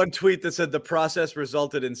saw one tweet that said the process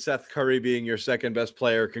resulted in Seth Curry being your second best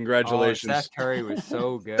player. Congratulations. Seth Curry was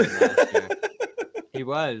so good last year. He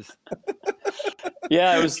was.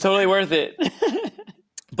 Yeah, it was totally worth it.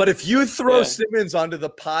 But if you throw Simmons onto the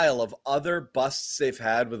pile of other busts they've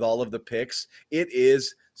had with all of the picks, it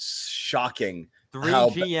is shocking. 3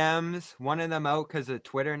 GMs, one of them out because of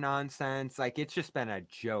Twitter nonsense. Like, it's just been a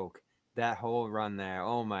joke, that whole run there.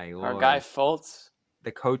 Oh, my Lord. Our guy Fultz.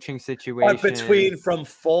 The coaching situation. But from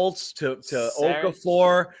Fultz to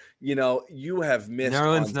Okafor, you have missed.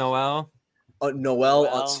 Nerlens Noel. Noel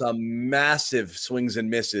on some massive swings and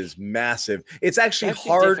misses. Massive. It's actually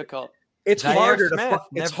hard. Difficult. It's harder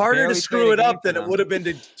to screw it up than it would have been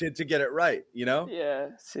to get it right, Yeah,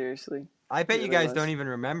 seriously. I bet you guys don't even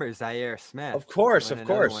remember Zaire Smith. Of course.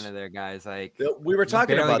 One of their guys. Like, we were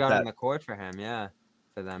talking about got that on the court for him,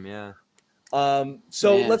 for them,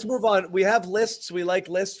 let's move on. We have lists. We like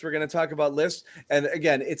lists. We're going to talk about lists. And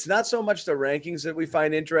again, it's not so much the rankings that we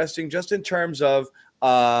find interesting, just in terms of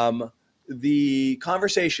the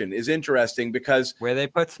conversation is interesting because where they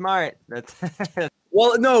put Smart. That's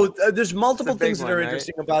well, no, there's multiple things that are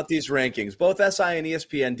interesting about these rankings. Both SI and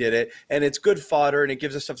ESPN did it, and it's good fodder, and it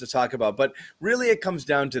gives us stuff to talk about. But really, it comes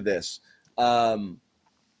down to this.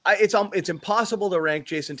 It's impossible to rank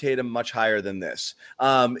Jason Tatum much higher than this.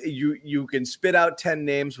 You can spit out 10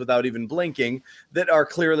 names without even blinking that are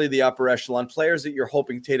clearly the upper echelon players that you're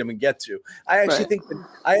hoping Tatum would get to. I actually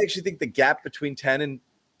think the gap between 10 and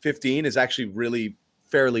 15 is actually really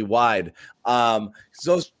fairly wide.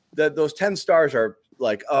 Those 10 stars are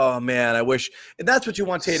like, oh man, I wish, and that's what you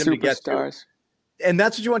want Tatum to get to. And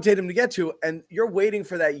that's what you want Tatum to get to. And you're waiting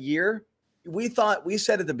for that year. We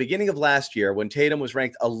said at the beginning of last year when Tatum was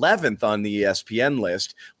ranked 11th on the ESPN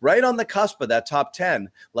list, right on the cusp of that top 10,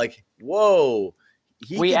 like, whoa.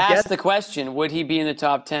 We asked the question, would he be in the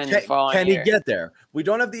top 10 the following year? Can he get there? We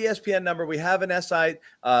don't have the ESPN number. We have an SI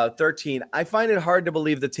 13. I find it hard to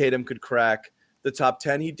believe that Tatum could crack the top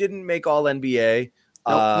 10. He didn't make all NBA.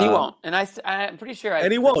 Nope, he won't. And I'm pretty sure I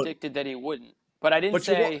predicted that he wouldn't. But I didn't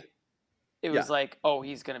say it was like, oh,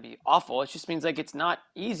 he's going to be awful. It just means like it's not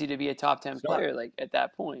easy to be a top 10 player like at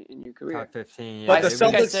that point in your career. Top 15. But I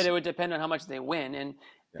think I said it would depend on how much they win, and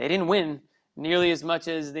they didn't win nearly as much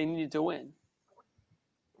as they needed to win.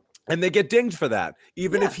 And they get dinged for that.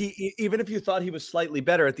 Even if you thought he was slightly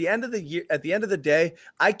better at the end of the year, at the end of the day,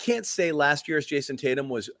 I can't say last year's Jason Tatum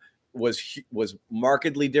was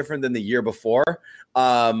markedly different than the year before.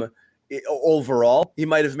 Overall, he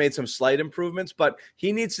might have made some slight improvements, but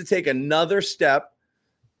he needs to take another step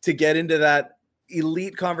to get into that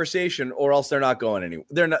elite conversation, or else they're not going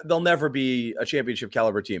anywhere. They'll never be a championship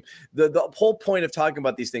caliber team. The whole point of talking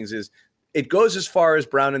about these things is it goes as far as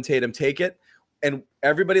Brown and Tatum take it, and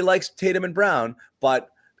everybody likes Tatum and Brown, but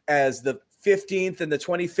as the 15th and the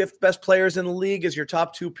 25th best players in the league as your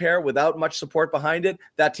top two pair without much support behind it,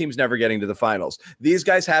 that team's never getting to the finals. These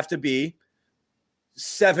guys have to be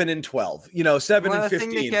 7 and 12, 7 and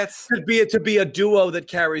 15 to be a duo that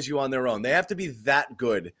carries you on their own. They have to be that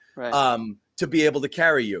good to be able to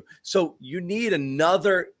carry you. So you need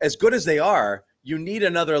another, as good as they are, you need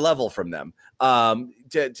another level from them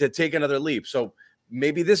to take another leap. So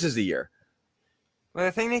maybe this is the year. Well,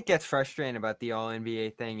 the thing that gets frustrating about the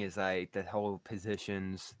All-NBA thing is like the whole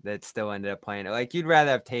positions that still ended up playing it. Like, you'd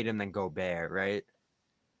rather have Tatum than Gobert, right?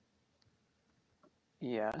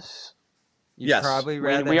 Yes. You'd probably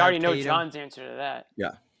rather we already Tatum. know John's answer to that.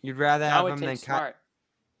 Yeah. You'd rather have him than Smart.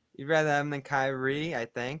 You'd rather have him than Kyrie, I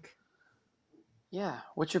think. Yeah.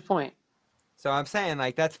 What's your point? So I'm saying,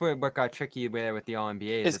 like, that's where what got tricky with the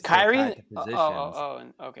All-NBA. Is Kyrie?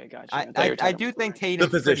 Okay, gotcha. I do think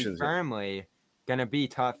Tatum's pretty firmly going to be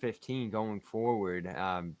top 15 going forward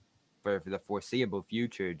for the foreseeable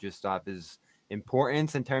future, just off his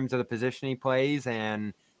importance in terms of the position he plays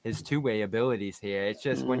and his two-way abilities here. It's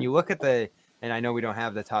just when you look at and I know we don't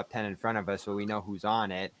have the top 10 in front of us, but we know who's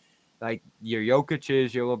on it. Like your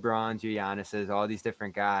Jokic's, your LeBron's, your Giannis's, all these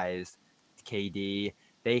different guys, KD,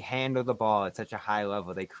 they handle the ball at such a high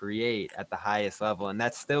level. They create at the highest level. And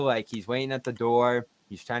that's still like he's waiting at the door.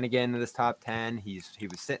 He's trying to get into this top 10. He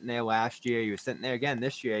was sitting there last year. He was sitting there again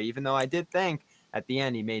this year, even though I did think at the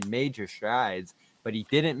end he made major strides. But he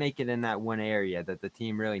didn't make it in that one area that the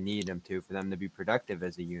team really needed him to for them to be productive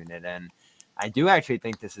as a unit. And I do actually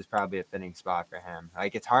think this is probably a fitting spot for him.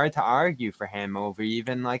 Like, it's hard to argue for him over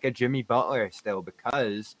even like a Jimmy Butler still,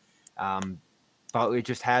 because Butler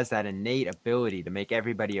just has that innate ability to make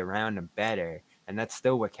everybody around him better. And that's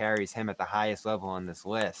still what carries him at the highest level on this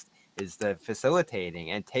list, is the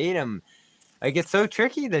facilitating. And Tatum, Like, it's so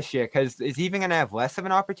tricky this year because is he even going to have less of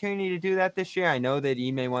an opportunity to do that this year? I know that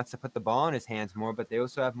Ime wants to put the ball in his hands more, but they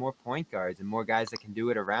also have more point guards and more guys that can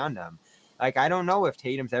do it around him. Like, I don't know if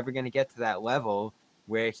Tatum's ever going to get to that level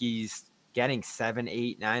where he's getting 7,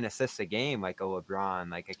 8, 9 assists a game like a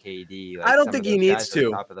LeBron, like a KD. Like I don't think he needs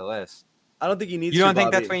to. Top of the list. I don't think he needs to. You don't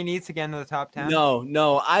think that's what he needs to get into the top 10?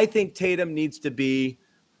 No. I think Tatum needs to be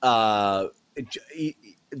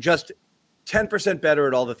just 10% better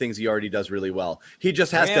at all the things he already does really well. He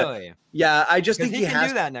just has to. Yeah, I just think he can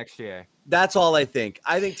do that next year. That's all I think.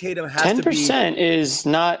 I think Tatum has 10% to be. 10% is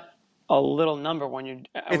not a little number when you're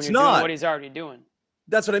doing what he's already doing.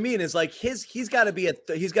 That's what I mean. Is like he's got to be at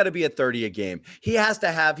 30 a game. He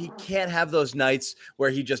can't have those nights where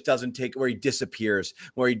he just doesn't take, where he disappears,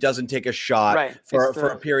 where he doesn't take a shot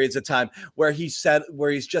for periods of time, where he's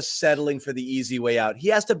just settling for the easy way out. He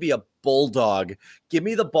has to be a bulldog. Give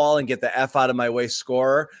me the ball and get the F out of my way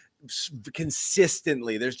scorer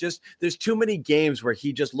consistently. There's too many games where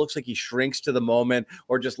he just looks like he shrinks to the moment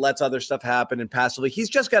or just lets other stuff happen and passively. He's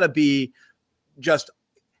just got to be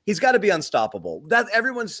he's got to be unstoppable. That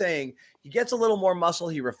everyone's saying he gets a little more muscle.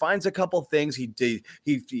 He refines a couple things. He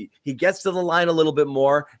gets to the line a little bit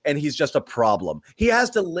more, and he's just a problem. He has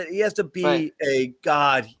to be a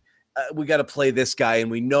god. We got to play this guy, and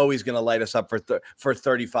we know he's going to light us up for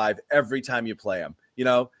 35 every time you play him. You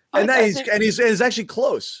know, and he's actually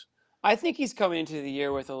close. I think he's coming into the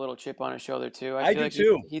year with a little chip on his shoulder too. I do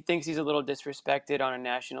too. He thinks he's a little disrespected on a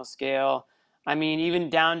national scale. I mean, even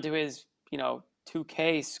down to his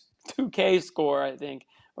 2K score, I think,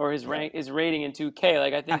 or his rating in 2K.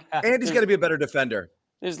 Like, I think, and he's got to be a better defender.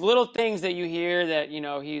 There's little things that you hear that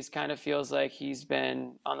he's kind of feels like he's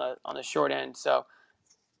been on the short end. So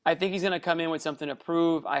I think he's going to come in with something to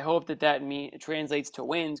prove. I hope that translates to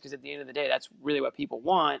wins, because at the end of the day, that's really what people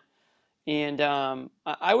want. And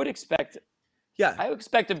I would expect. Yeah, I would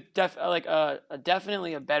expect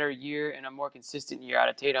definitely a better year and a more consistent year out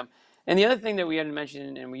of Tatum. And the other thing that we hadn't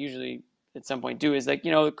mentioned, and we usually at some point do, is the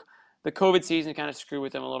COVID season kind of screwed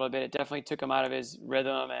with him a little bit. It definitely took him out of his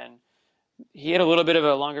rhythm, and he had a little bit of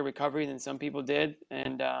a longer recovery than some people did.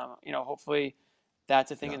 And hopefully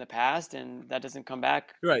that's a thing in the past, and that doesn't come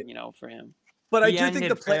back. Right. For him. But I do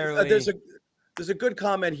think there's a good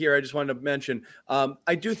comment here I just wanted to mention. I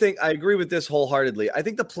agree with this wholeheartedly. I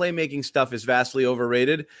think the playmaking stuff is vastly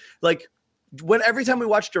overrated. Like, every time we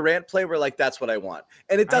watch Durant play, we're like, that's what I want.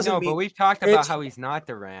 And it doesn't mean. But we've talked about how he's not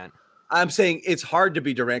Durant. I'm saying it's hard to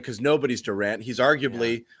be Durant because nobody's Durant. He's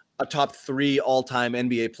arguably a top 3 all-time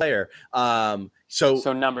NBA player.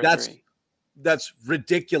 So number 3. That's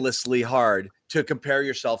ridiculously hard to compare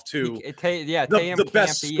yourself to the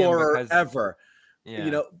best scorer ever.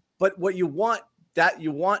 Yeah. But what you want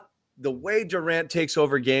the way Durant takes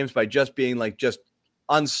over games by just being just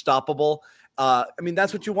unstoppable.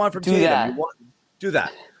 That's what you want from Tatum. Do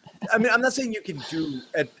that. I mean, I'm not saying you can do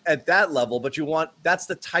at that level, but that's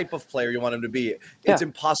the type of player you want him to be. It's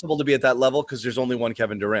impossible to be at that level because there's only one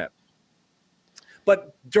Kevin Durant.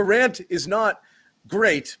 But Durant is not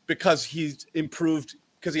great because he's improved,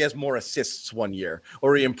 because he has more assists one year,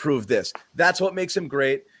 or he improved this. That's what makes him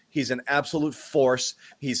great. He's an absolute force.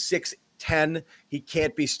 He's 6'10". He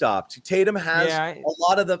can't be stopped. Tatum has a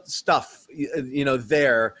lot of the stuff,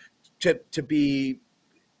 there to be.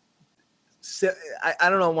 I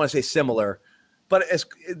don't know. I want to say similar, but as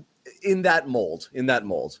in that mold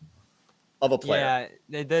of a player.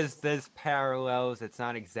 Yeah, there's parallels. It's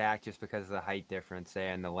not exact just because of the height difference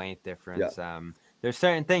there and the length difference. Yeah. There's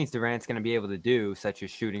certain things Durant's going to be able to do, such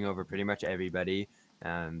as shooting over pretty much everybody,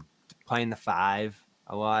 playing the 5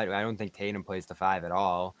 a lot. I don't think Tatum plays the 5 at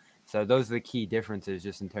all. So those are the key differences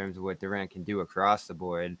just in terms of what Durant can do across the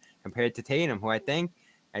board compared to Tatum, who I think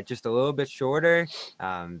at just a little bit shorter, he's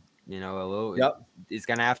going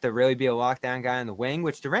to have to really be a lockdown guy on the wing,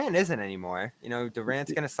 which Durant isn't anymore.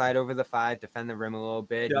 Durant's going to slide over the 5, defend the rim a little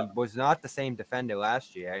bit. Yep. He was not the same defender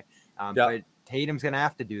last year, but Tatum's going to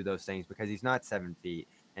have to do those things because he's not 7 feet,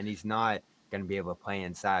 and he's not going to be able to play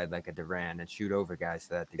inside like a Durant and shoot over guys to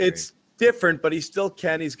that degree. It's different, but he still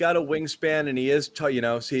can. He's got a wingspan, and he is,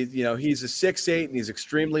 he's a 6'8", and he's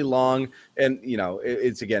extremely long. And,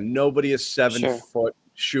 it's, again, nobody is 7 foot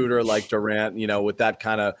shooter like Durant, with that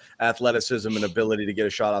kind of athleticism and ability to get a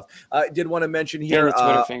shot off. I did want to mention here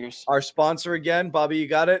our sponsor again. Bobby, you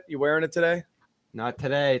got it? You wearing it today? Not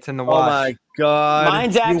today. It's in the wash. Oh, my God.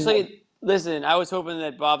 Mine's actually – listen, I was hoping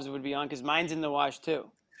that Bob's would be on because mine's in the wash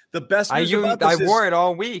too. The best news about this I wore it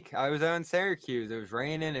all week. I was out in Syracuse. It was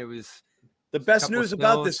raining. It was The best news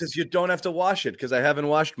about this is you don't have to wash it because I haven't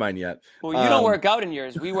washed mine yet. Well, you don't work out in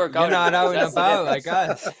yours. We work out. You're not out and about like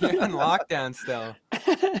us. You're in lockdown still.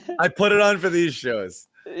 I put it on for these shows.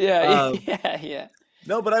 Yeah.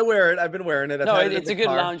 No, but I wear it. I've been wearing it. It's a good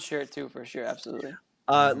lounge shirt too, for sure. Absolutely.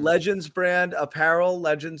 Legends brand apparel.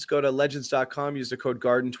 Legends. Go to legends.com. Use the code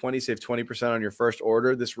Garden20. Save 20% on your first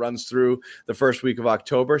order. This runs through the first week of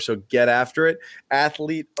October, so get after it.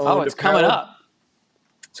 Athlete-owned apparel. It's coming up.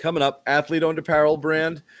 It's coming up. Athlete-owned apparel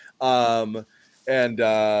brand, and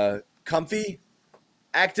comfy,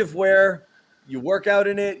 active wear. You work out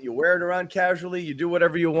in it. You wear it around casually. You do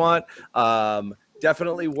whatever you want.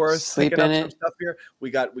 Definitely worth picking up some stuff here.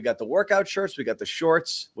 We got the workout shirts. We got the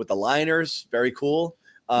shorts with the liners. Very cool.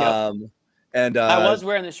 And I was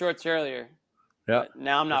wearing the shorts earlier. Yeah.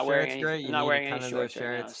 Now I'm not wearing any. I'm not wearing any shorts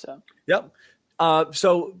right now. So. Yep.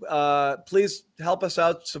 So please help us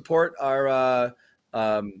out. Support our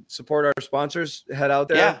sponsors. Head out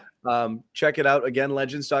there. Check it out again.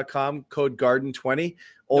 Legends.com. Code Garden20.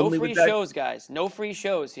 No free shows, guys. No free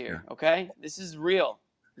shows here. Okay, this is real.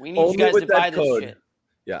 We need you guys to buy this shit.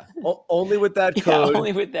 Yeah, only with that code.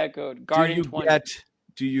 Only with that code. Garden20.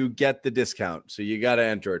 Do you get the discount? So you got to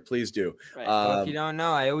enter it. Please do. Right. Well, if you don't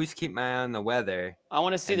know, I always keep my eye on the weather. I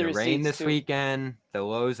want to see the rain this weekend. The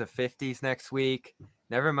lows of 50s next week.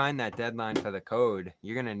 Never mind that deadline for the code.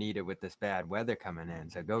 You're gonna need it with this bad weather coming in.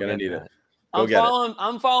 So go get it.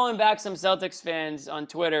 I'm following back some Celtics fans on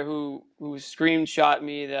Twitter who screenshot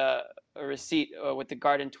me a receipt with the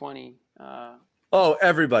Garden20.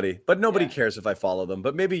 Everybody, but nobody cares if I follow them.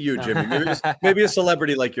 But maybe you, Jimmy. Maybe a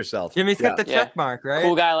celebrity like yourself. Jimmy's got the check mark, right?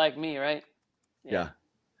 Cool guy like me, right? Yeah.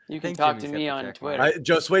 You can talk to me on Twitter.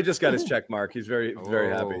 Joe Sway just got his check mark. He's very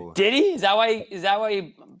happy. Did he? Is that why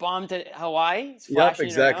he bombed to Hawaii? Yep,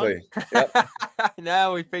 exactly. Yep.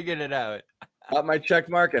 Now we figured it out. Got my check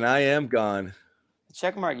mark, and I am gone. The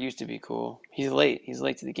check mark used to be cool. He's late. He's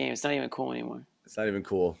late to the game. It's not even cool anymore. It's not even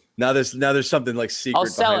cool. Now there's something like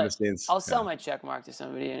secret behind the scenes. I'll sell my check mark to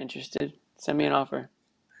somebody interested. Send me an offer.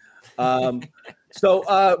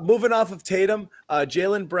 So moving off of Tatum,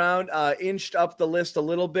 Jaylen Brown inched up the list a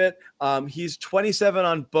little bit. He's 27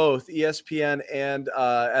 on both ESPN and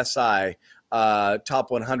SI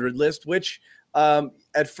top 100 list, which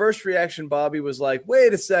at first reaction, Bobby was like,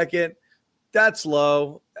 wait a second, that's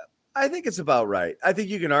low. I think it's about right. I think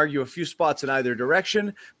you can argue a few spots in either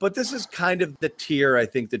direction, but this is kind of the tier I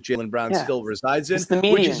think that Jaylen Brown still resides in, it's the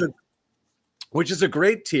median. which is a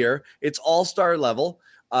great tier. It's all-star level.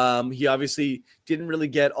 He obviously didn't really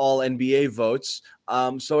get all NBA votes.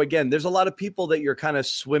 So again, there's a lot of people that you're kind of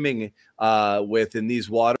swimming with in these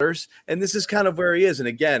waters, and this is kind of where he is. And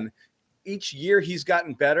again, each year he's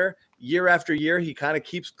gotten better. Year after year, he kind of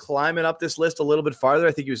keeps climbing up this list a little bit farther.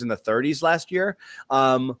 I think he was in the 30s last year.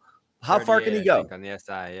 How far can he go? On the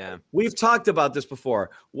SI, yeah. We've talked about this before.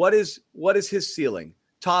 What is his ceiling?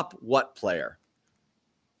 Top what player?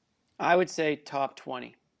 I would say top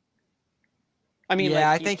 20. I mean,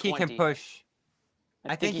 I think he can push.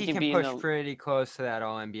 I think he can push pretty close to that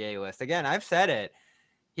All-NBA list. Again, I've said it.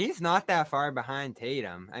 He's not that far behind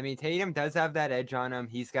Tatum. I mean, Tatum does have that edge on him.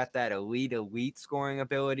 He's got that elite scoring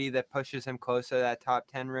ability that pushes him close to that top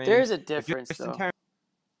 10 range. There's a difference, though. In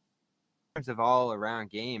terms of all-around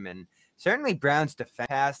game, and certainly Brown's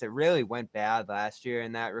defense, it really went bad last year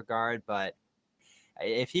in that regard, but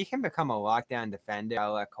if he can become a lockdown defender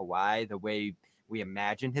like Kawhi, the way we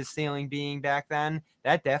imagined his ceiling being back then,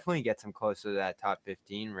 that definitely gets him closer to that top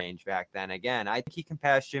 15 range back then. Again, I think he can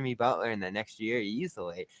pass Jimmy Butler in the next year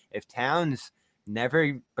easily. If Towns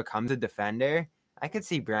never becomes a defender, I could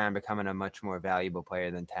see Brown becoming a much more valuable player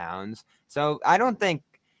than Towns. So I don't think,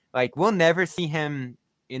 we'll never see him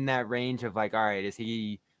in that range of all right, is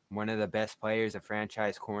he one of the best players, a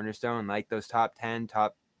franchise cornerstone, like those top 10,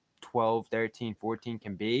 top 12, 13, 14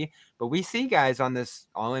 can be? But we see guys on this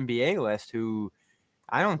All-NBA list who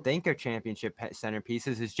I don't think are championship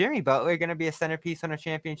centerpieces. Is Jimmy Butler going to be a centerpiece on a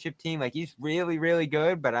championship team? He's really, really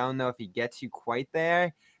good, but I don't know if he gets you quite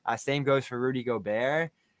there. Same goes for Rudy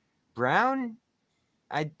Gobert. Brown,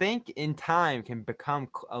 I think in time can become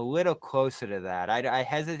a little closer to that. I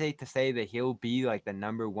hesitate to say that he'll be the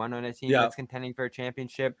number one on a team that's contending for a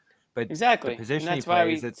championship, but exactly. The position and that's he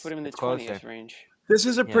plays, why we put him in the 20th closer. range. This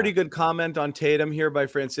is a pretty good comment on Tatum here by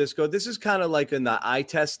Francisco. This is kind of in the eye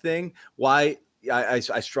test thing. Why I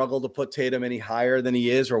struggle to put Tatum any higher than he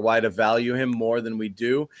is, or why to value him more than we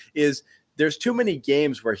do, is there's too many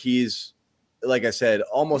games where he's, like I said,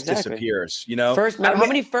 almost disappears. How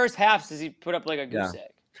many first halves does he put up a goose egg?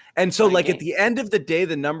 And so at the end of the day,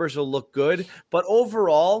 the numbers will look good, but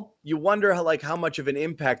overall, you wonder how much of an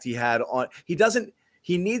impact he had on.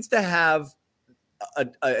 He needs to have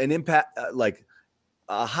an impact, like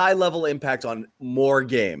a high level impact on more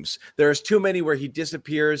games. There's too many where he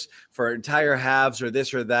disappears for entire halves or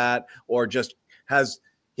this or that, or just has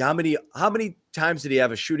how many times did he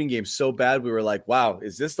have a shooting game so bad we were like, wow,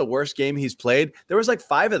 is this the worst game he's played? There was like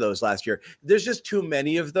 5 of those last year. There's just too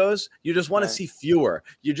many of those. You just want to see fewer.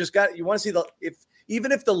 You want to see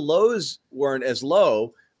even if the lows weren't as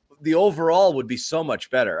low, the overall would be so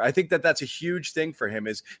much better. I think that's a huge thing for him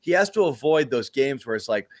is he has to avoid those games where it's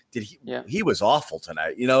like, he was awful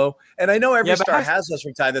tonight, you know? And I know every star has those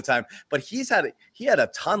from time to time, but he had a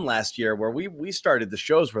ton last year where we started the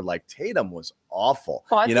shows where like Tatum was awful.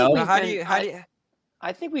 Well, you know?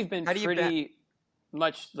 I think we've been pretty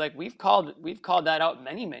much like we've called that out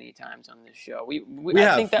many, many times on this show.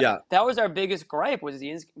 I think that was our biggest gripe was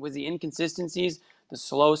the inconsistencies, the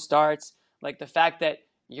slow starts, like the fact that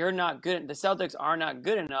the Celtics are not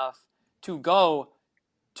good enough to go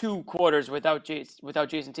 2 quarters without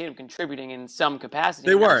Jason Tatum contributing in some capacity.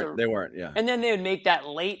 They weren't, yeah. And then they would make that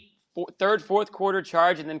late third, fourth quarter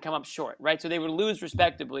charge and then come up short, right? So they would lose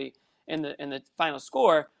respectably in the final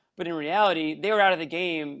score, but in reality, they were out of the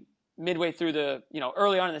game midway through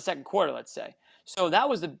early on in the second quarter, let's say. So that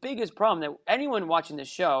was the biggest problem that anyone watching this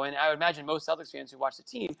show, and I would imagine most Celtics fans who watch the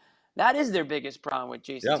team, that is their biggest problem with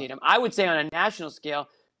Jason Tatum. I would say on a national scale,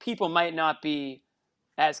 people might not be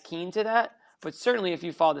as keen to that, but certainly if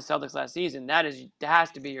you followed the Celtics last season, that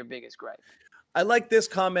has to be your biggest gripe. I like this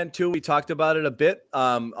comment too. We talked about it a bit.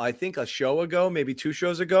 I think a show ago, maybe 2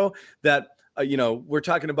 shows ago, that we're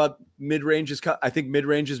talking about mid-range I think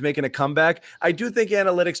mid-range is making a comeback. I do think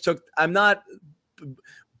analytics I'm not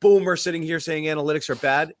boomer sitting here saying analytics are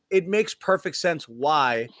bad. It makes perfect sense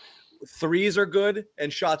why threes are good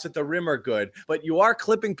and shots at the rim are good, but you are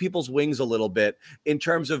clipping people's wings a little bit in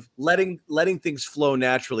terms of letting things flow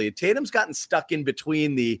naturally. Tatum's gotten stuck in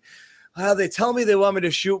between they tell me they want me to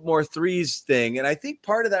shoot more threes thing. And I think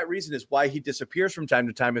part of that reason is why he disappears from time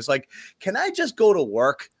to time is like, can I just go to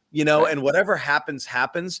work? And whatever happens.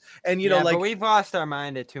 And, but we've lost our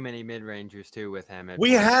mind at too many mid-rangers too with him.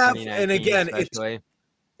 We have. And again,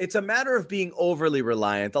 it's a matter of being overly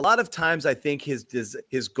reliant. A lot of times I think his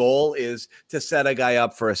goal is to set a guy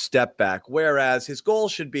up for a step back, whereas his goal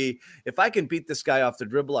should be, if I can beat this guy off the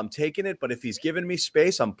dribble, I'm taking it. But if he's giving me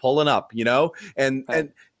space, I'm pulling up, and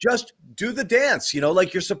just do the dance,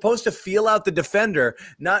 like you're supposed to feel out the defender.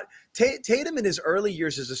 Not Tatum in his early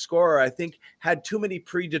years as a scorer, I think, had too many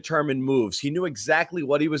predetermined moves. He knew exactly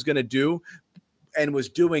what he was going to do and was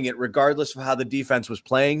doing it regardless of how the defense was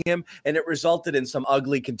playing him, and it resulted in some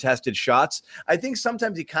ugly contested shots. I think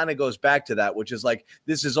sometimes he kind of goes back to that, which is like,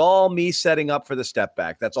 this is all me setting up for the step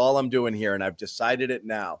back. That's all I'm doing here, and I've decided it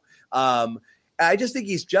now. I just think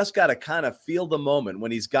he's just got to kind of feel the moment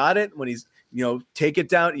when he's got it, when he's, take it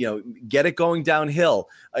down, get it going downhill.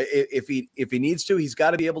 If he needs to, he's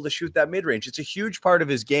got to be able to shoot that mid-range. It's a huge part of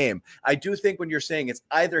his game. I do think when you're saying it's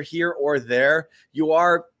either here or there, you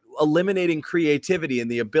are eliminating creativity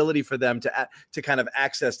and the ability for them to kind of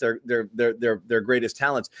access their greatest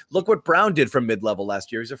talents. Look what Brown did from mid-level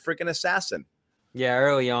last year. He's a freaking assassin. Yeah,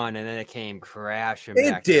 early on, and then it came crashing.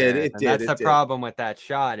 It did. That's the problem with that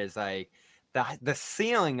shot is like the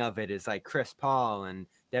ceiling of it is like Chris Paul and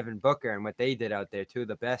Devin Booker and what they did out there too,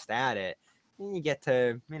 the best at it. And you get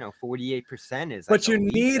to 48% is. But you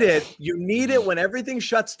need it. You need it when everything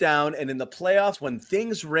shuts down, and in the playoffs when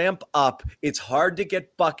things ramp up, it's hard to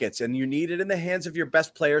get buckets, and you need it in the hands of your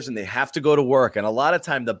best players, and they have to go to work. And a lot of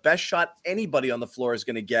time, the best shot anybody on the floor is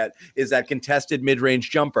going to get is that contested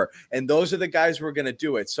mid-range jumper, and those are the guys who are going to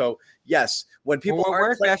do it. So yes, when people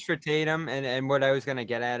work best for Tatum, and what I was going to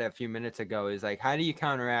get at a few minutes ago is like, how do you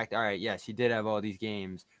counteract? All right, yes, you did have all these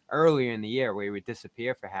games earlier in the year where he would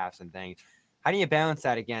disappear for halves and things. How do you balance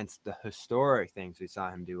that against the historic things we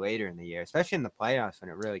saw him do later in the year, especially in the playoffs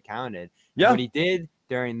when it really counted? Yeah. And what he did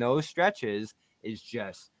during those stretches is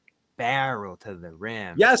just barrel to the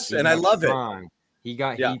rim. Yes, and I love it. He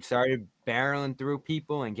started barreling through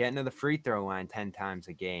people and getting to the free throw line 10 times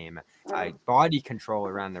a game. Body control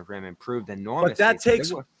around the rim improved enormously. But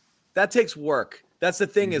that takes work. That's the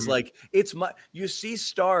thing is like you see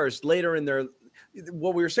stars later in their.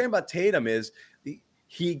 What we were saying about Tatum is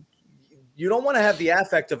you don't want to have the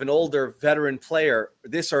affect of an older veteran player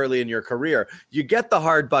this early in your career. You get the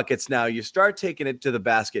hard buckets now. You start taking it to the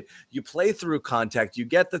basket. You play through contact. You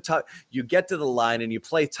get you get to the line and you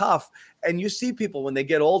play tough. And you see people when they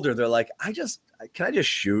get older, they're like, can I just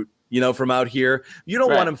shoot, from out here? You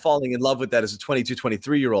don't want him falling in love with that as a 22,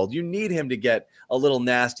 23-year-old. You need him to get a little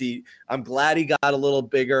nasty. I'm glad he got a little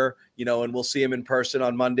bigger, and we'll see him in person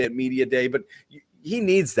on Monday at Media Day. But he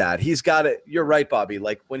needs that. He's got it. You're right, Bobby.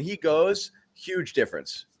 Like when he goes, Huge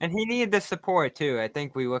difference. And he needed the support too. I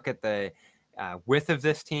think we look at the width of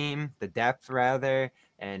this team, the depth rather,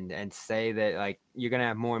 and say that like you're gonna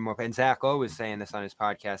have more and more. And Zach Lowe was saying this on his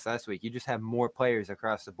podcast last week. You just have more players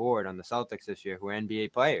across the board on the Celtics this year who are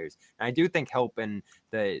NBA players. And I do think helping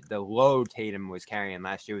the load Tatum was carrying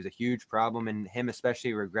last year was a huge problem, and him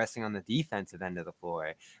especially regressing on the defensive end of the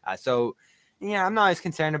floor. So. Yeah, I'm not as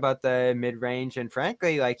concerned about the mid-range. And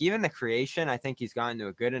frankly, like even the creation, I think he's gotten to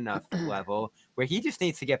a good enough level where he just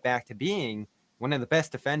needs to get back to being one of the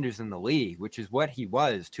best defenders in the league, which is what he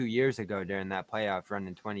was 2 years ago during that playoff run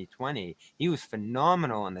in 2020. He was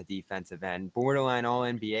phenomenal on the defensive end, borderline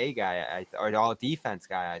all-NBA guy, or all-defense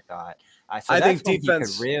guy, I thought. So I that's think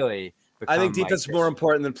defense could really I think defense is more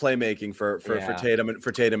important than playmaking for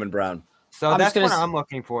Tatum and Brown. So that's what I'm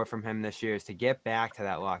looking for from him this year, is to get back to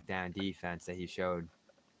that lockdown defense that he showed.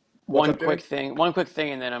 One quick thing,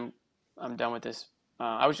 and then I'm done with this.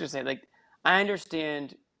 I was just saying, like, I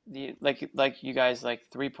understand the like you guys like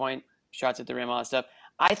 3-point shots at the rim, all that stuff.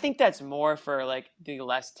 I think that's more for like the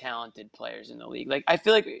less talented players in the league. Like, I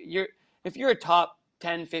feel like if you're a top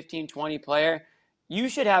 10, 15, 20 player, you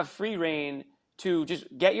should have free reign to just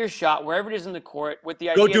get your shot wherever it is in the court with the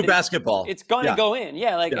idea go do basketball. It's going to go in.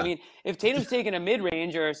 Yeah, I mean, if Tatum's taking a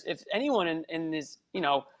mid-range, or if anyone in this,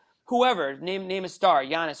 whoever, name a star,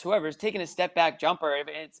 Giannis, whoever is taking a step-back jumper, and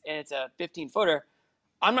it's a 15-footer,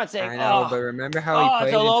 I'm not saying, but remember how he played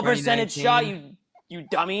it's a low in percentage shot, you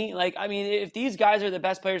dummy. Like, I mean, if these guys are the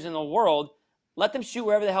best players in the world, let them shoot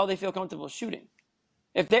wherever the hell they feel comfortable shooting.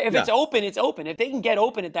 If it's open, it's open. If they can get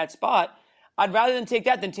open at that spot, I'd rather than take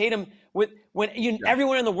that than Tatum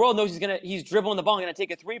everyone in the world knows he's dribbling the ball and gonna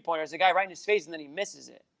take a 3-pointer. It's a guy right in his face and then he misses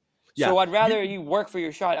it. Yeah. So I'd rather you work for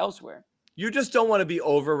your shot elsewhere. You just don't want to be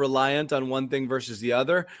over reliant on one thing versus the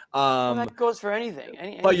other. That goes for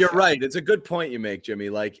anything. But you're right. It's a good point you make, Jimmy.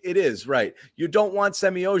 Like, it is right. You don't want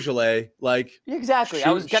Semi Ojeleye exactly.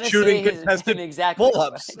 I was gonna say contested exactly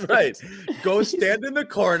pull-ups. Right. Go stand in the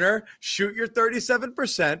corner, shoot your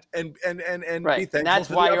 37%, and right. be thankful. And that's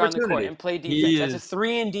for why the you're on the court and play defense. That's a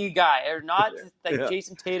 3-and-D guy. Or not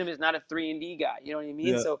Jason Tatum is not a 3-and-D guy. You know what I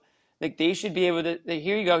mean? Yeah. So like they should be able to.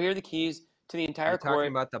 Here you go. Here are the keys to the entire court.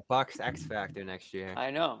 Talking about the Bucks X Factor next year.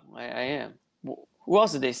 I know. I am. Who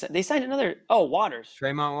else did they sign? They signed another. Oh, Waters.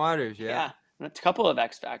 Tremont Waters. Yeah. A couple of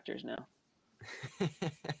X Factors now.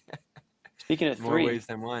 Speaking of more ways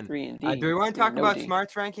than one. 3-and-D. Do we want to talk about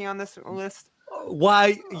Smart's ranking on this list?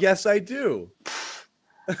 Why? Yes, I do.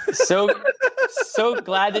 So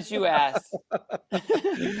glad that you asked.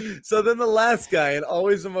 So then the last guy, and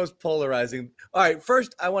always the most polarizing. All right,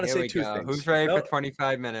 first I want to say two things. Who's ready for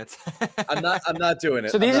 25 minutes? I'm not doing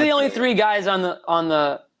it. So these are the only three guys on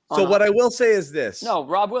the. So what I will say is this. No,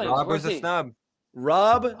 Rob Williams. Rob was a snub.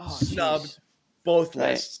 Rob snubbed both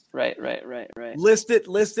lists. Right.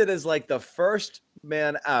 Listed as like the first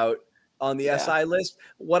man out on the SI list.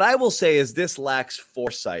 What I will say is this lacks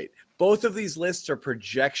foresight. Both of these lists are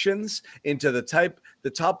projections into the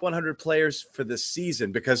top 100 players for the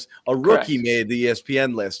season, because a rookie made the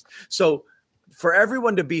ESPN list. So for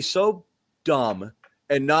everyone to be so dumb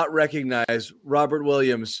and not recognize Robert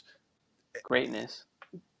Williams' greatness.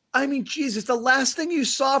 I mean, Jesus, the last thing you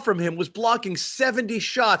saw from him was blocking 70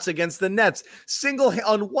 shots against the Nets,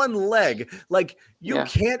 on one leg. Like, you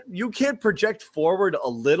can't project forward a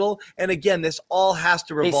little. And again, this all has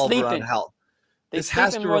to revolve around health. This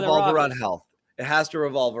has to revolve around health. It has to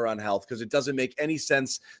revolve around health, because it doesn't make any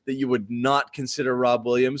sense that you would not consider Rob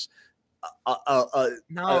Williams a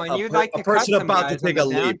person about to take a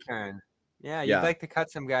leap. Yeah, you'd like to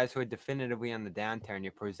cut some guys who are definitively on the downturn,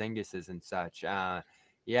 your Porzingises and such.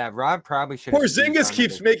 Rob probably should. Porzingis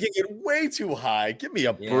keeps making it way too high. Give me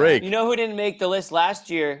a break. You know who didn't make the list last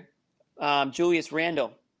year? Julius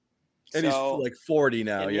Randle. And he's like 40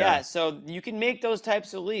 now. Yeah, so you can make those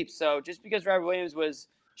types of leaps. So just because Robert Williams was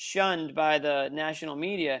shunned by the national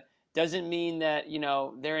media doesn't mean that,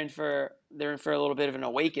 they're in for a little bit of an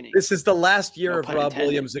awakening. This is the last year of Rob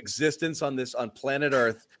Williams' existence on planet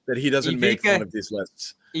Earth that he doesn't make one of these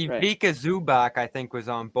lists. Ivica Zubac, I think, was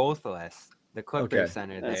on both lists. The Clippers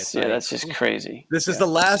center there. That's just crazy. This is the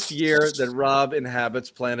last year that Rob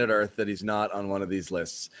inhabits planet Earth that he's not on one of these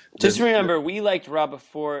lists. Just remember, we liked Rob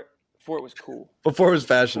before it was cool. Before it was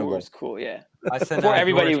fashionable. Before it was cool, yeah. Before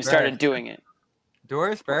everybody started doing it.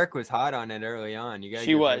 Doris Burke was hot on it early on.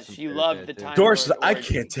 She was. She loved the time. Doris, I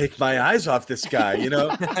can't take my eyes off this guy,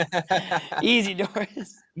 Easy,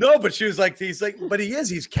 Doris. No, but she was like, but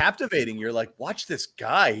he's captivating. You're like, watch this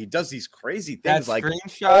guy. He does these crazy things like all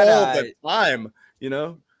the time,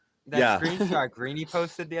 That screenshot Greeny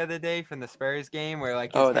posted the other day from the Spurs game where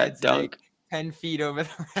like his that dunk. 10 feet over the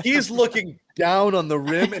rim. He's looking down on the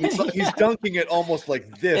rim, and he's dunking it almost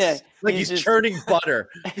like this, like he's churning butter.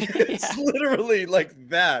 It's literally like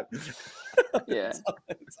that. Yeah,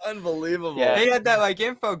 it's unbelievable. Yeah, they had that like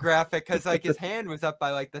infographic because like his hand was up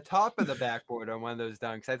by like the top of the backboard on one of those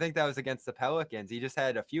dunks. I think that was against the Pelicans. He just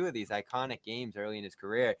had a few of these iconic games early in his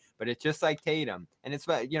career, but it's just like Tatum, and it's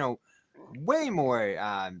way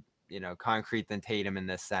more concrete than Tatum in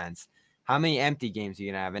this sense. How many empty games are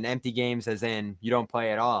you gonna have? And empty games as in you don't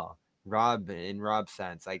play at all. In Rob's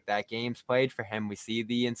sense, like that game's played for him. We see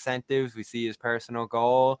the incentives, we see his personal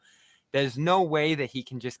goal. There's no way that he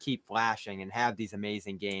can just keep flashing and have these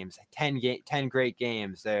amazing games. 10 great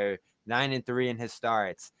games. They're 9-3 in his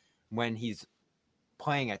starts when he's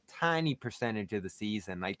playing a tiny percentage of the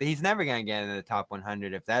season. Like he's never going to get into the top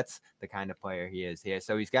 100 if that's the kind of player he is here.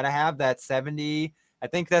 So he's got to have that 70. I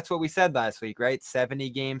think that's what we said last week, right? 70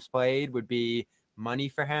 games played would be money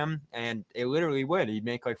for him, and it literally would. He'd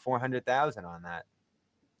make like $400,000 on that.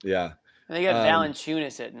 Yeah. And they got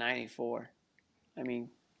Valanciunas at 94. I mean,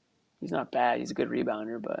 he's not bad. He's a good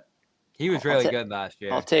rebounder, but he was really good last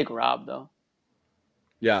year. I'll take Rob though.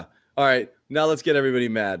 Yeah. All right. Now let's get everybody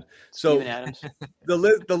mad. So Steven Adams.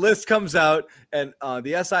 the list comes out, and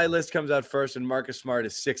the SI list comes out first, and Marcus Smart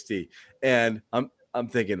is 60, and I'm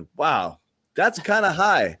thinking, wow, that's kind of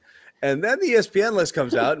high. And then the ESPN list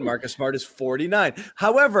comes out, and Marcus Smart is 49.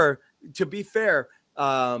 However, to be fair,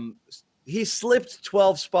 he slipped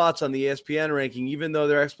 12 spots on the ESPN ranking, even though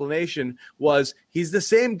their explanation was he's the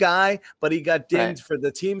same guy, but he got dinged for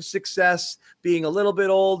the team's success, being a little bit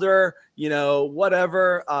older,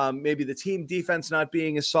 whatever. Maybe the team defense not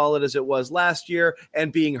being as solid as it was last year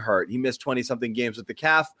and being hurt. He missed 20-something games with the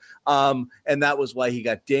calf, and that was why he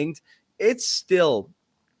got dinged. It's still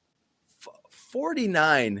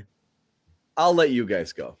 49. I'll let you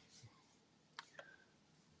guys go.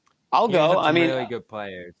 I'll go. I mean, really good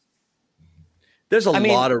players. There's a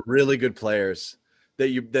lot of really good players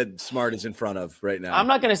that Smart is in front of right now. I'm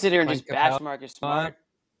not going to sit here and just bash Marcus Smart,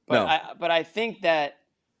 but no. I think that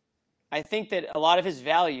a lot of his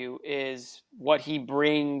value is what he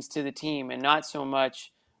brings to the team, and not so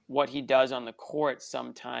much what he does on the court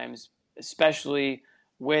sometimes, especially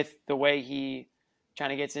with the way he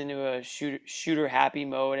kind of gets into a shooter happy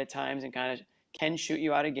mode at times and kind of can shoot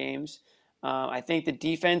you out of games. I think the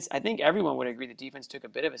defense, I think everyone would agree the defense took a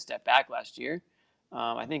bit of a step back last year.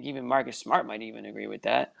 I think even Marcus Smart might even agree with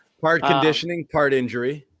that. Part conditioning, part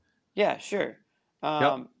injury. Yeah, sure.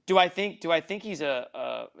 Yep. Do I think he's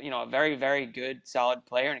a very, very good, solid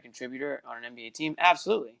player and a contributor on an NBA team?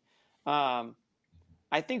 Absolutely.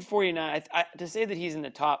 I think 49. To say that he's in the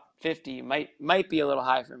top 50 might be a little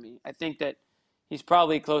high for me. I think that he's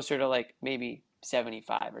probably closer to like maybe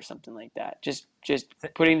 75 or something like that. Just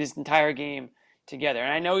putting this entire game together.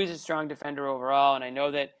 And I know he's a strong defender overall, and I know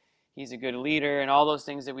that he's a good leader and all those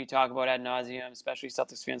things that we talk about ad nauseum, especially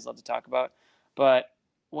Celtics fans love to talk about. But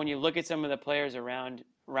when you look at some of the players around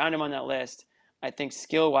him on that list, I think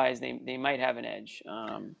skill-wise they might have an edge.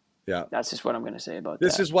 Yeah, that's just what I'm going to say about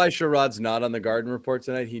this. That Is why Sherrod's not on the Garden Report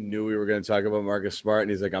tonight. He knew we were going to talk about Marcus Smart,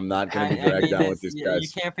 and he's like, I'm not going to be dragged down with these guys.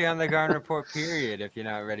 You can't be on the Garden Report, period, if you're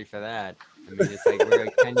not ready for that. I mean, it's like we're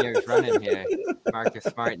like 10 years running here, Marcus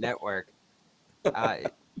Smart Network.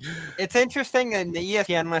 It's interesting in the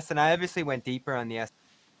ESPN list, and I obviously went deeper on the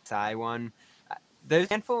SI one. There's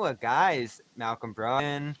a handful of guys, Malcolm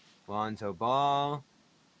Brogdon, Lonzo Ball,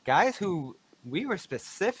 guys who we were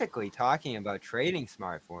specifically talking about trading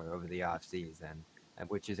Smart for over the offseason,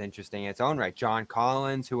 which is interesting in its own right. John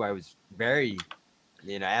Collins, who I was very,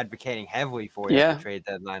 advocating heavily for at the trade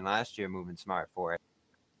deadline last year, moving Smart for it.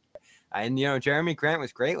 And, Jeremy Grant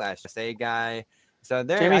was great last year, say guy. So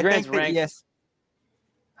there, Jeremy I Grant's think that, ranked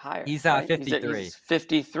higher. He's right? 53. He's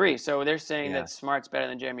 53. So they're saying that Smart's better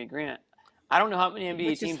than Jeremy Grant. I don't know how many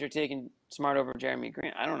NBA teams are taking Smart over Jeremy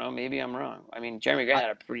Grant. I don't know. Maybe I'm wrong. I mean, Jeremy Grant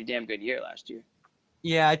had a pretty damn good year last year.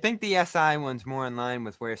 Yeah, I think the SI one's more in line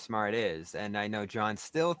with where Smart is. And I know John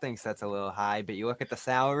still thinks that's a little high, but you look at the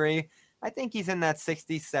salary, I think he's in that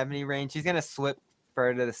 60, 70 range. He's going to slip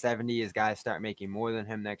further to 70 as guys start making more than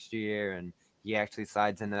him next year, and he actually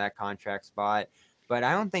slides into that contract spot. But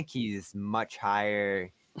I don't think he's much higher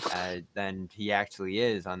than he actually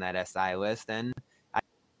is on that SI list. And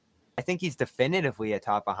I think he's definitively a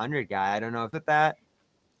top 100 guy. I don't know if that.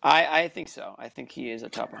 I think so. I think he is a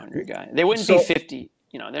top 100 guy. They wouldn't be 50.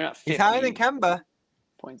 They're not 50. He's higher than Kemba.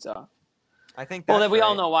 Points off. I think that's we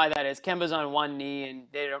all know why that is. Kemba's on one knee, and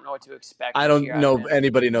they don't know what to expect. I don't know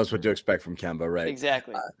anybody knows what to expect from Kemba, right?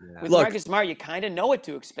 Exactly. With Marcus Smart, you kind of know what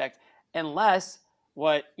to expect, unless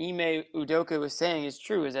what Ime Udoka was saying is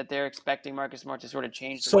true, is that they're expecting Marcus Smart to sort of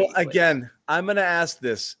change the way So he plays. again, I'm going to ask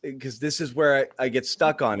this because this is where I get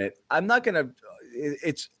stuck on it. I'm not going to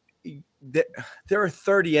there are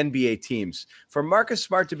 30 NBA teams. For Marcus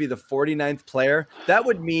Smart to be the 49th player, that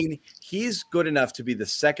would mean he's good enough to be the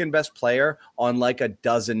second best player on like a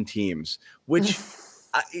dozen teams, which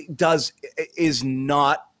does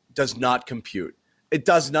not compute. It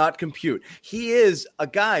does not compute. He is a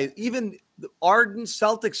guy, even ardent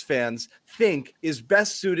Celtics fans think is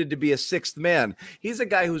best suited to be a sixth man. He's a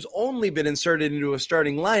guy who's only been inserted into a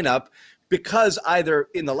starting lineup because either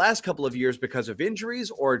in the last couple of years because of injuries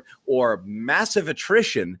or massive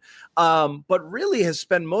attrition, but really has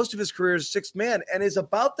spent most of his career as sixth man and is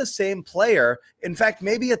about the same player. In fact,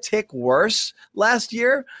 maybe a tick worse last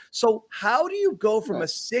year. So how do you go from a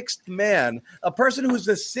sixth man, a person who's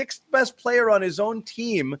the sixth best player on his own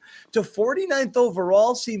team, to 49th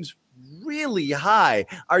overall? Seems really high.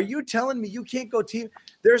 Are you telling me you can't go team?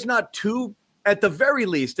 There's not two. At the very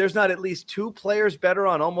least, there's not at least two players better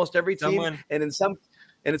on almost every team, and in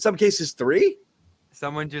some cases, three.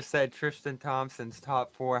 Someone just said Tristan Thompson's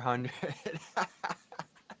top 400.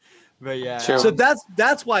 But yeah, so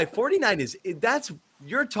that's why 49 is that's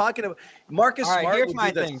you're talking about. Marcus Smart would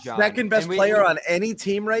be the second best player on any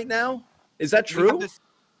team right now. Is that true?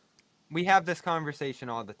 We have this conversation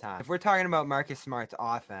all the time. If we're talking about Marcus Smart's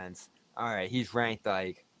offense, all right, he's ranked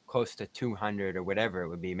like close to 200 or whatever it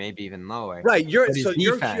would be, maybe even lower. Right.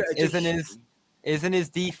 Isn't his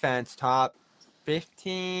defense top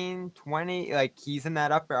 15, 20? Like he's in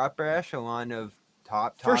that upper echelon of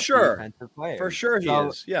top defensive players. For sure he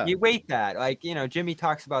is. Yeah. You weight that. Like, Jimmy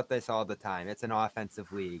talks about this all the time. It's an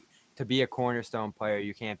offensive league. To be a cornerstone player,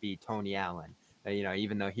 you can't be Tony Allen.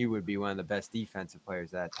 Even though he would be one of the best defensive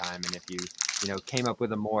players at that time. And if you came up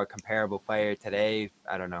with a more comparable player today,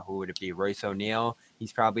 I don't know, who would it be? Royce O'Neal.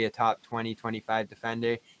 He's probably a top 20, 25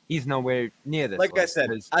 defender. He's nowhere near this. Like list. I said,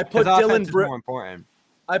 I put Dylan Brooks more important.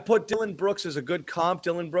 I put Dylan Brooks as a good comp.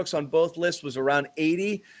 Dylan Brooks on both lists was around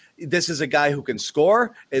 80. This is a guy who can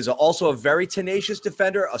score, is also a very tenacious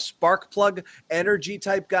defender, a spark plug energy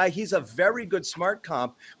type guy. He's a very good smart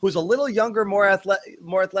comp who's a little younger, more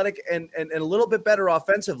athletic, and a little bit better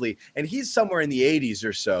offensively. And he's somewhere in the 80s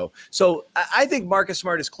or so. So I think Marcus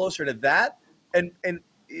Smart is closer to that. And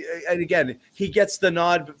again, he gets the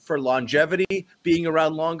nod for longevity, being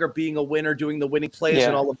around longer, being a winner, doing the winning plays,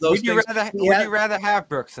 and all of those things. Would you rather have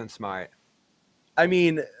Brooks than Smart? I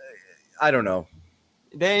mean, I don't know.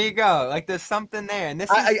 There you go. Like there's something there, and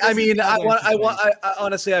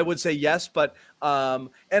honestly, I would say yes, but and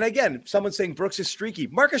again, someone's saying Brooks is streaky.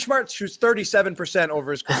 Marcus Smart shoots 37%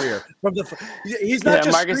 over his career from he's not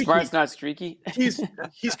just Marcus streaky. Smart's not streaky.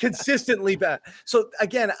 He's consistently bad. So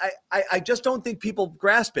again, I just don't think people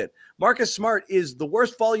grasp it. Marcus Smart is the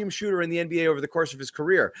worst volume shooter in the NBA over the course of his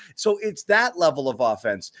career. So it's that level of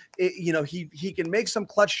offense. He can make some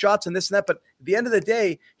clutch shots and this and that, but at the end of the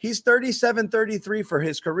day, he's 37-33 for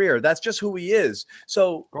his career. That's just who he is.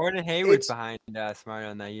 So Gordon Hayward's behind Smart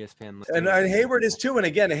on that ESPN list. And Hayward is too. And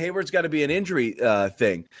again, Hayward's got to be an injury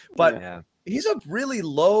thing. But he's a really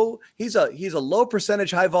low. He's a low percentage,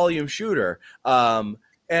 high volume shooter.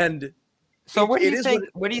 And so what do you think?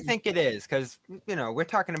 What do you think it is? Because we're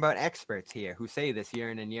talking about experts here who say this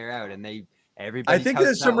year in and year out, and everybody. I think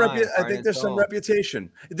there's some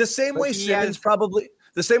reputation. The same way Simmons probably.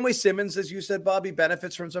 The same way Simmons, as you said, Bobby,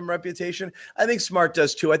 benefits from some reputation. I think Smart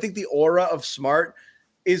does too. I think the aura of Smart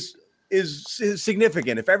is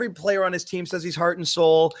significant. If every player on his team says he's heart and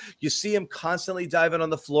soul, you see him constantly diving on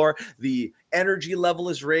the floor. The energy level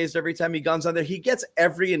is raised every time he guns on there. He gets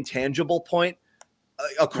every intangible point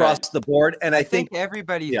across the board. And I think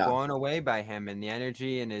everybody's blown away by him and the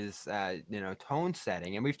energy and his, tone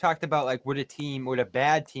setting. And we've talked about would a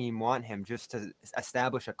bad team want him just to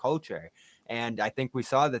establish a culture? And I think we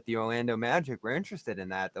saw that the Orlando Magic were interested in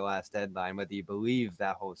that at the last deadline, whether you believe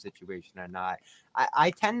that whole situation or not.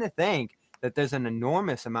 I tend to think that there's an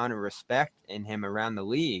enormous amount of respect in him around the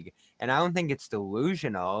league. And I don't think it's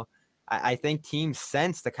delusional. I think teams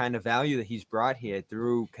sense the kind of value that he's brought here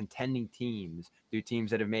through contending teams, through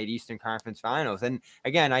teams that have made Eastern Conference Finals. And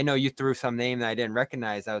again, I know you threw some name that I didn't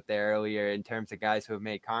recognize out there earlier in terms of guys who have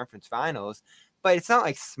made conference finals, but it's not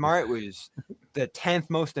like Smart was the 10th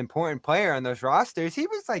most important player on those rosters. He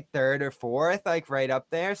was like third or fourth, right up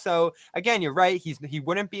there. So again, you're right. He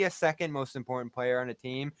wouldn't be a second most important player on a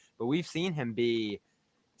team, but we've seen him be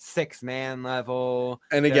sixth man level,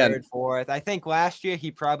 and again, third, fourth. I think last year he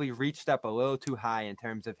probably reached up a little too high in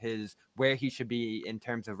terms of where he should be in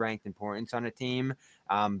terms of ranked importance on a team.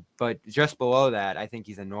 But just below that, I think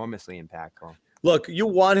he's enormously impactful. Look, you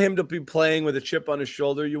want him to be playing with a chip on his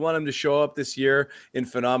shoulder. You want him to show up this year in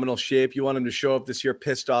phenomenal shape. You want him to show up this year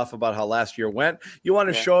pissed off about how last year went. You want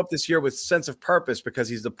to show up this year with sense of purpose because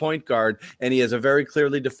he's the point guard and he has a very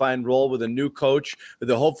clearly defined role with a new coach that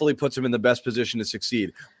hopefully puts him in the best position to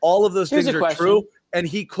succeed. All of those things are true, and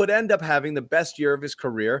he could end up having the best year of his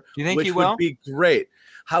career, which would be great.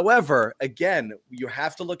 However, again, you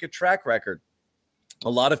have to look at track record. A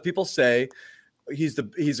lot of people say he's a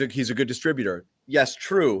good distributor. Yes,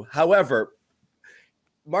 true. However,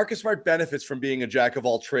 Marcus Smart benefits from being a jack of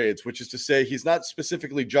all trades, which is to say he's not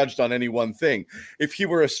specifically judged on any one thing. If he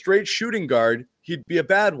were a straight shooting guard, he'd be a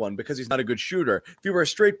bad one because he's not a good shooter. If he were a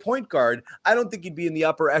straight point guard, I don't think he'd be in the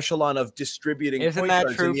upper echelon of distributing point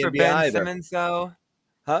guards in the NBA either. Isn't that true for Ben Simmons, though?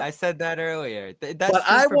 Huh? I said that earlier. But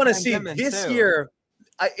I want to see this year.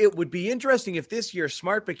 It would be interesting if this year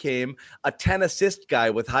Smart became a 10 assist guy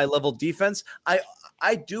with high level defense.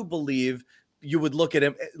 I do believe you would look at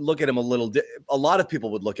him a little. A lot of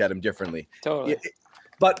people would look at him differently. Totally.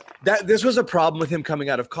 But this was a problem with him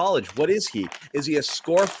coming out of college. What is he? Is he a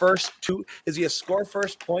score first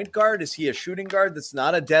point guard? Is he a shooting guard that's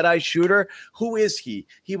not a dead eye shooter? Who is he?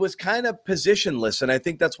 He was kind of positionless, and I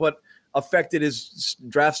think that's what affected his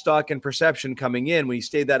draft stock and perception coming in when he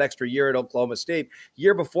stayed that extra year at Oklahoma State.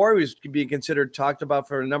 Year before, he was being talked about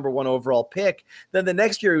for a number 1 overall pick. Then the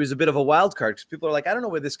next year, he was a bit of a wild card because people are like, I don't know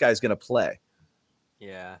where this guy's going to play.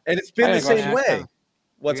 Yeah. And it's been the same way.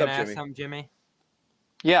 What's up, Jimmy? Jimmy?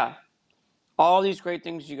 Yeah. All these great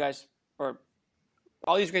things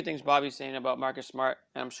Bobby's saying about Marcus Smart,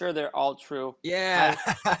 and I'm sure they're all true. Yeah.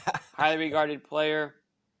 Highly regarded player,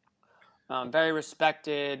 very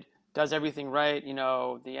respected, does everything right,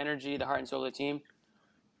 the energy, the heart and soul of the team.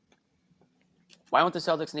 Why won't the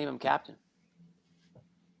Celtics name him captain?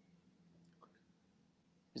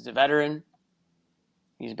 He's a veteran.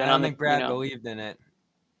 He's been I don't think Brad believed in it.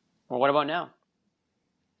 Well, what about now?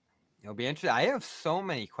 It'll be interesting. I have so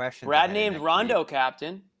many questions. Brad named Rondo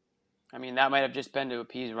captain. I mean, that might have just been to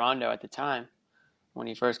appease Rondo at the time when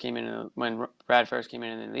Brad first came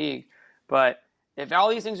in the league. But if all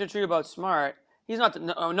these things are true about Smart, he's not.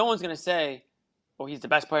 No one's going to say, "Oh, he's the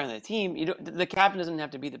best player on the team." The captain doesn't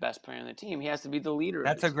have to be the best player on the team. He has to be the leader.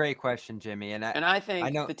 That's a great question, Jimmy. And I think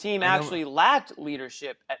the team actually lacked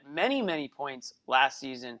leadership at many, many points last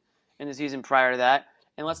season and the season prior to that.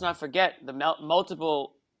 And let's not forget the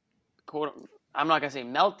multiple, I'm not going to say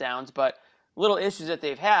meltdowns, but little issues that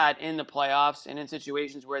they've had in the playoffs and in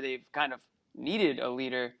situations where they've kind of needed a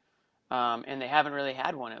leader, and they haven't really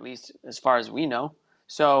had one, at least as far as we know.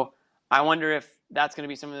 So I wonder if that's going to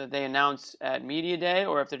be something that they announce at Media Day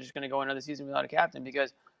or if they're just going to go another season without a captain,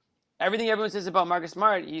 because everything everyone says about Marcus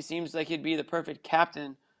Smart, he seems like he'd be the perfect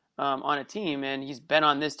captain on a team, and he's been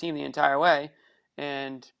on this team the entire way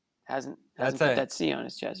and hasn't put that C on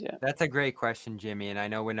his chest yet. That's a great question, Jimmy, and I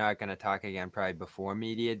know we're not going to talk again probably before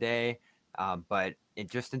Media Day, but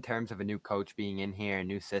just in terms of a new coach being in here, a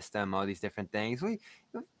new system, all these different things,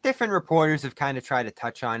 different reporters have kind of tried to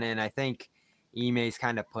touch on it, and I think Ime's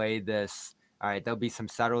kind of played this, all right, there'll be some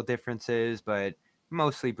subtle differences, but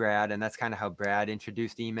mostly Brad, and that's kind of how Brad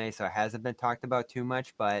introduced Ime, so it hasn't been talked about too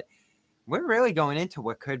much, but we're really going into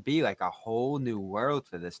what could be like a whole new world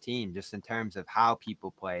for this team, just in terms of how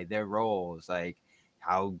people play, their roles, like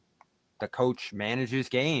how the coach manages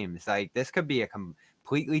games. Like this could be a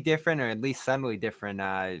completely different, or at least subtly different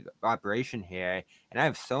operation here. And I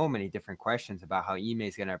have so many different questions about how Ime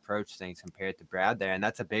is going to approach things compared to Brad there. And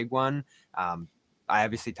that's a big one. I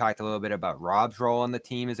obviously talked a little bit about Rob's role on the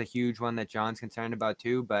team is a huge one that John's concerned about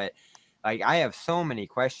too. But like, I have so many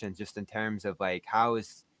questions just in terms of like, how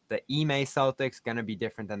is the Ime Celtics going to be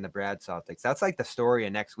different than the Brad Celtics? That's like the story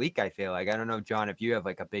of next week, I feel like. I don't know, John, if you have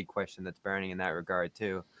like a big question that's burning in that regard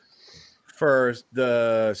too. For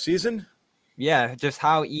the season? Yeah, just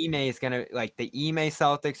how Ime is going to, like the Ime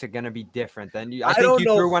Celtics are going to be different than you. I think you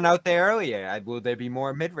threw one out there earlier. Will there be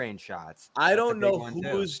more mid-range shots? I don't know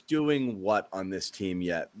who's doing what on this team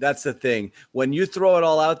yet. That's the thing. When you throw it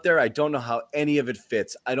all out there, I don't know how any of it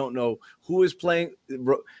fits. I don't know who is playing.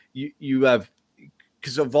 You have,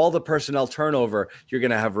 because of all the personnel turnover, you're going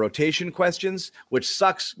to have rotation questions, which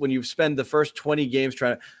sucks when you spend the first 20 games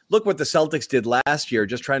trying to look what the Celtics did last year,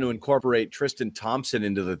 just trying to incorporate Tristan Thompson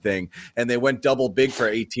into the thing. And they went double big for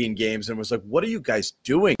 18 games and was like, what are you guys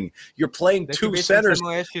doing? You're playing two centers.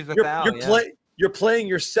 You're playing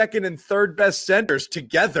your second and third best centers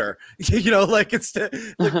together. Like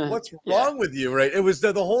what's wrong with you, right? It was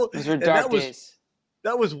the whole, those were dark days.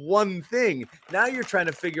 That was one thing. Now you're trying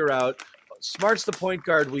to figure out, Smart's the point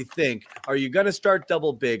guard, we think. Are you going to start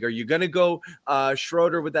double big? Are you going to go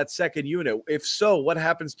Schroeder with that second unit? If so, what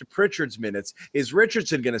happens to Pritchard's minutes? Is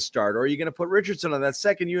Richardson going to start? Or are you going to put Richardson on that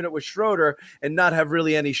second unit with Schroeder and not have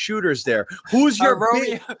really any shooters there? Who's your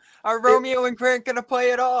Are Romeo and Grant going to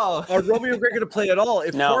play at all? Are Romeo and Grant going to play at all?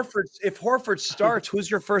 If Horford starts, who's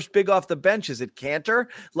your first big off the bench? Is it Cantor?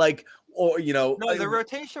 Or no, the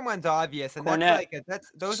rotation one's obvious, and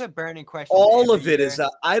those are burning questions. All of it is.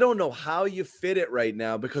 I don't know how you fit it right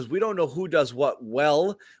now because we don't know who does what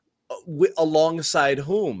well alongside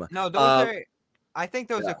whom. No, those are. I think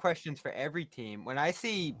those are questions for every team. When I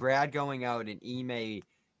see Brad going out and Ime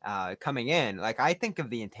coming in, I think of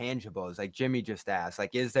the intangibles, like Jimmy just asked,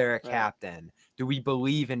 is there a captain? Do we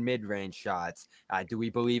believe in mid-range shots? Do we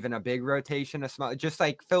believe in a big rotation, a small, just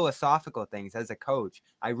philosophical things as a coach?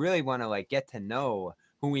 I really want to get to know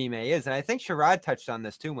who Ime is. And I think Sherrod touched on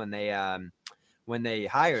this too when they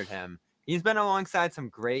hired him. He's been alongside some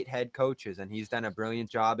great head coaches, and he's done a brilliant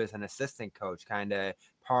job as an assistant coach, kind of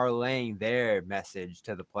parlaying their message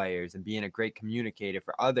to the players and being a great communicator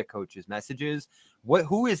for other coaches' messages.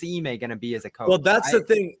 Who is Ime going to be as a coach? Well, that's the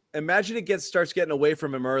thing. Imagine it starts getting away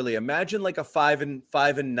from him early. Imagine a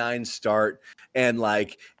 5-9 start, and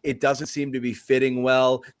it doesn't seem to be fitting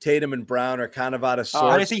well. Tatum and Brown are kind of out of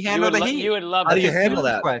sorts. How does he handle the heat? You would love. How do you handle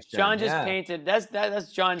that? Question. John just painted.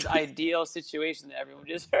 That's John's ideal situation that everyone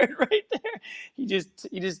just heard right there. He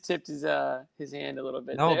just tipped his hand a little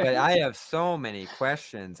bit. No, there. but I have so many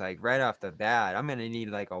questions. Right off the bat, I'm gonna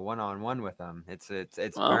need a one-on-one with him. It's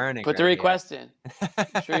burning. Put the request in.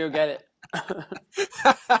 I'm sure you'll get it.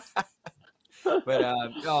 But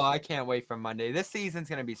I can't wait for Monday. This season's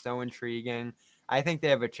going to be so intriguing. I think they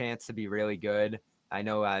have a chance to be really good. I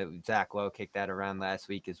know Zach Lowe kicked that around last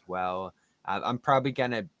week as well. I'm probably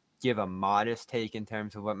going to give a modest take in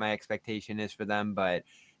terms of what my expectation is for them, but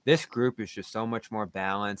this group is just so much more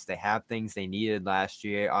balanced. They have things they needed last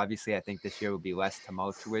year. Obviously, I think this year will be less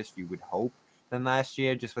tumultuous, you would hope, than last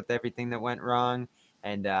year, just with everything that went wrong.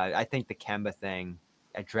 And I think the Kemba thing,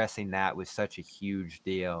 addressing that was such a huge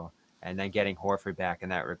deal. And then getting Horford back in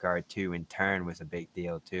that regard, too, in turn, was a big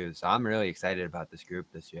deal, too. So I'm really excited about this group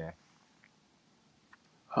this year.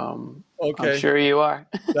 Okay. I'm sure you are.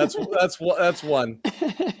 That's one.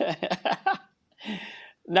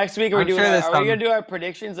 Next week, are we going to do our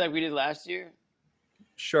predictions like we did last year?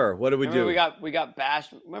 Sure. What do we do? We got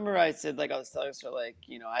bashed. Remember I said the Celtics are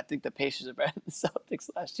I think the Pacers are better than the Celtics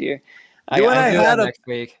last year. You and I had them next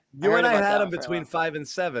week. You and I had them between 5 and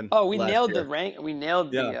 7. Oh, we nailed the rank. We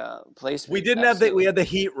nailed the placement. We didn't have we had the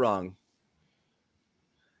Heat wrong.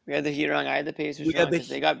 We had the Heat wrong. I had the Pacers wrong because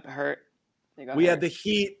they got hurt. We had the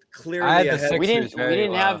Heat clearly ahead. We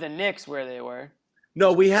didn't have the Knicks where they were.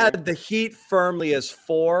 No, we had the Heat firmly as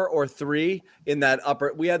 4 or 3 in that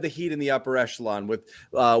upper. We had the Heat in the upper echelon with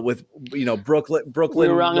Brooklyn. We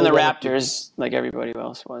were wrong in the Raptors, like everybody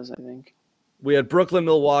else was, I think. We had Brooklyn,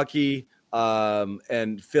 Milwaukee,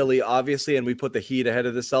 and Philly, obviously, and we put the Heat ahead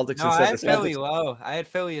of the Celtics. No, I had Philly low. I had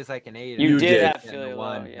Philly as an 8. You did have Philly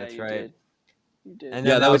low. Yeah, that's right. You did. And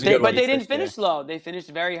that was good. But they didn't finish low. They finished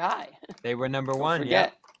very high. They were number 1.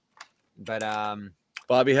 Yeah. But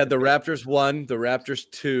Bobby had the Raptors 1, the Raptors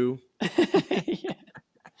 2. Yeah.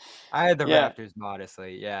 I had the Raptors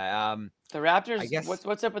modestly. Yeah. The Raptors. I guess,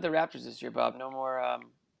 what's up with the Raptors this year, Bob? No more.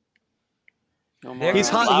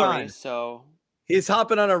 He's Lowry, so he's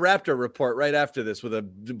hopping on a Raptor report right after this with a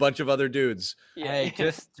bunch of other dudes. Yeah. Hey,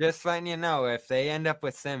 just letting you know, if they end up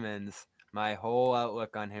with Simmons, my whole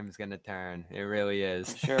outlook on him is going to turn. It really is.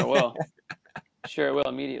 I'm sure it will. Sure it will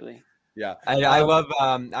immediately. Yeah. I love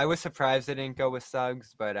I was surprised they didn't go with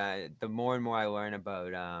Suggs, but the more and more I learn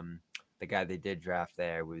about the guy they did draft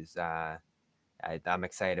there was I'm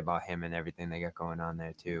excited about him and everything they got going on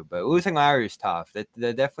there too. But losing Lowry is tough.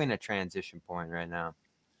 They're definitely in a transition point right now.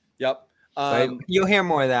 Yep. You'll hear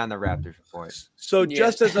more of that on the Raptors report. So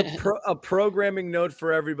just as a programming note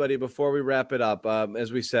for everybody before we wrap it up,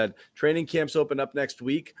 as we said, training camps open up next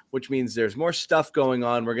week, which means there's more stuff going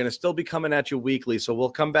on. We're going to still be coming at you weekly. So we'll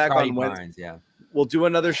come back on Wednesday. We'll do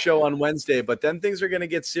another show on Wednesday, but then things are going to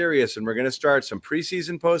get serious and we're going to start some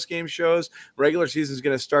preseason post-game shows. Regular season is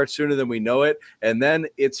going to start sooner than we know it. And then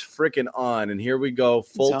it's freaking on. And here we go.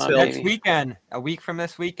 Full tilt. Next weekend, a week from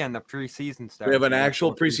this weekend, the preseason starts. We have an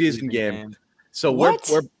actual preseason game. So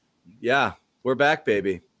we're back,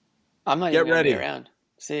 baby. I'm not even ready around.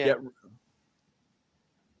 See ya.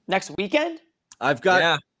 Next weekend?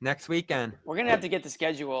 Next weekend. We're gonna have to get the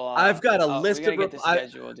schedule. I've got a list of the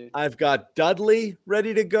schedule, dude. I've got Dudley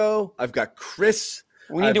ready to go. I've got Chris.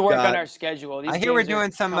 We need to work on our schedule. I hear we're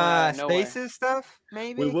doing some Spaces stuff.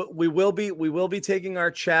 Maybe we will be taking our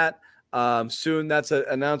chat soon. That's an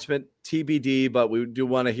announcement TBD, but we do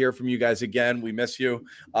want to hear from you guys again. We miss you.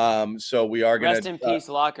 So we are going to rest in peace,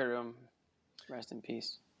 locker room. Rest in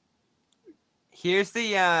peace. Here's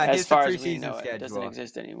the as far the as we know, schedule. It doesn't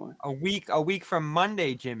exist anymore. A week from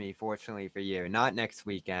Monday, Jimmy. Fortunately for you, not next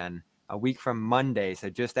weekend. A week from Monday, so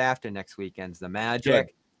just after next weekend's the Magic.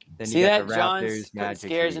 Good. Then See you that get the John's Raptors, Magic,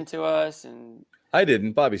 scares Heat. into us, and I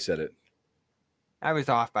didn't. Bobby said it. I was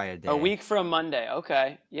off by a day. A week from Monday.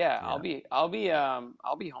 Okay, yeah. I'll be home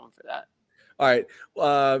for that. All right.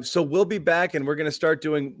 So we'll be back, and we're going to start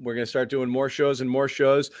doing more shows and more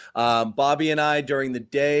shows. Bobby and I during the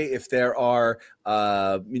day, if there are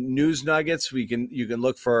news nuggets, you can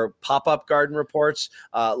look for pop-up garden reports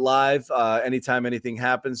live anytime anything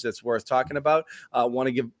happens that's worth talking about. Want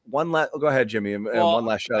to give one last? Go ahead, Jimmy, and one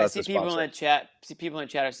last shout out. I see people in the chat. People in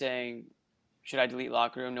the chat are saying, "Should I delete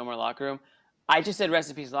locker room? No more locker room." I just said rest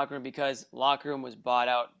in peace locker room because locker room was bought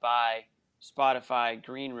out by Spotify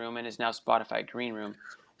Green Room and is now Spotify Green Room.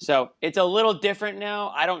 So it's a little different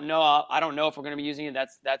now. I don't know if we're going to be using it.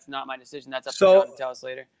 That's not my decision. That's up to John to tell us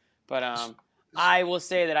later. But I will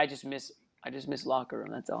say that I just miss locker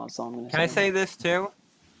room. That's all I'm going to say. Can I say this too?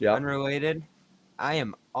 Yeah. Unrelated. I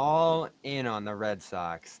am all in on the Red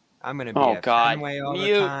Sox. I'm going to be at Fenway all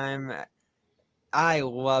the time. I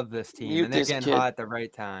love this team, and they're getting hot at the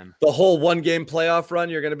right time. The whole one-game playoff run,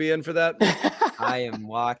 you're going to be in for that? I am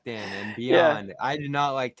locked in and beyond. Yeah. I do not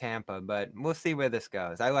like Tampa, but we'll see where this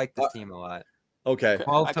goes. I like this team a lot. Okay.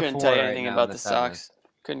 I couldn't tell you anything about the Sox.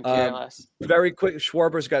 Couldn't care less. Very quick,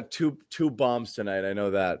 Schwarber's got two bombs tonight. I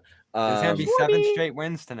know that. There's going to be 7 straight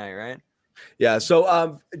wins tonight, right? Yeah.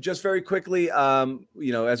 So just very quickly,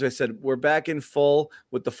 as I said, we're back in full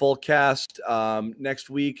with the full cast next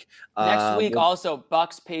week. Also,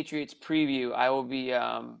 Bucks Patriots preview. I will be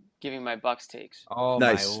giving my Bucks takes. Oh,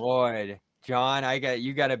 nice. My Lord. John,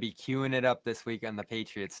 you got to be queuing it up this week on the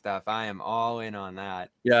Patriots stuff. I am all in on that.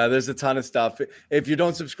 Yeah, there's a ton of stuff. If you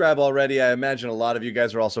don't subscribe already, I imagine a lot of you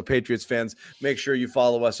guys are also Patriots fans. Make sure you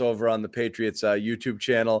follow us over on the Patriots YouTube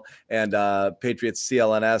channel and Patriots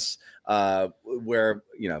CLNS, where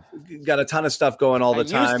got a ton of stuff going all the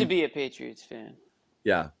time. I used to be a Patriots fan.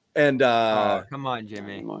 Yeah, and come on,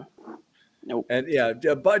 Jimmy. Nope. And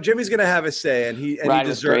but Jimmy's gonna have a say, and he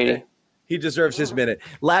deserves it. He deserves his minute.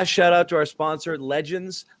 Last shout out to our sponsor,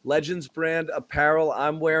 Legends brand apparel.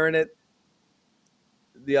 I'm wearing it.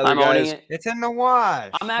 The other guys, it's in the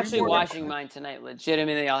wash. I'm actually washing mine tonight.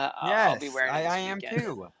 Legitimately, I'll be wearing it. I am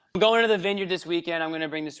too. I'm going to the Vineyard this weekend. I'm going to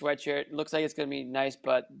bring the sweatshirt. It looks like it's going to be nice,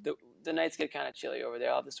 but the nights get kind of chilly over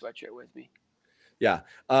there. I'll have the sweatshirt with me. Yeah.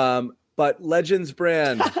 But Legends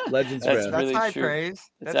brand. Really that's high true. Praise.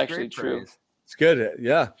 That's actually true. Praise. It's good.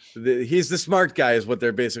 Yeah. He's the smart guy is what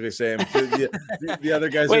they're basically saying. The other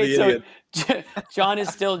guys are the idiot. John is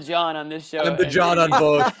still John on this show. I'm the John on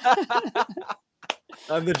both.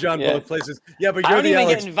 I'm the John both places. Yeah, but you're the Alex. I don't even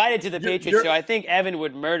get invited to the Patriots show. I think Evan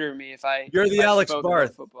would murder me if I. You're the Alex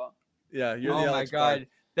Barth. Football. Yeah, you're the Alex. Oh my God.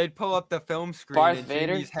 They'd pull up the film screen Barth and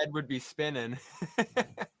Vader? Jimmy's head would be spinning.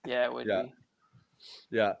 Yeah, it would be.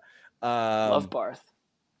 Yeah. Love Barth.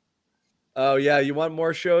 Oh yeah, you want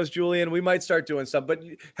more shows, Julian? We might start doing some, but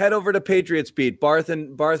head over to Patriots Beat. Barth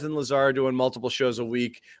and Lazar are doing multiple shows a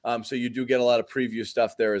week, so you do get a lot of preview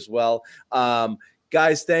stuff there as well.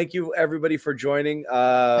 Guys, thank you everybody for joining.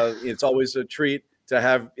 It's always a treat to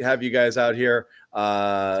have you guys out here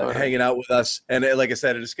hanging out with us. And like I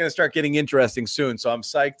said, it's going to start getting interesting soon. So I'm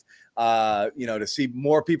psyched, to see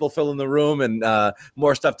more people fill in the room and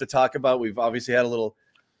more stuff to talk about. We've obviously had a little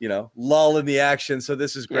lull in the action. So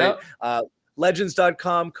this is great. Yep.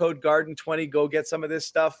 Legends.com, code Garden20. Go get some of this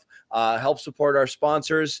stuff. Help support our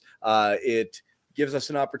sponsors. It gives us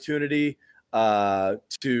an opportunity to,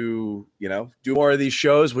 do more of these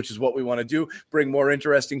shows, which is what we want to do. Bring more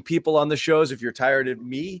interesting people on the shows. If you're tired of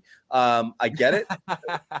me, I get it.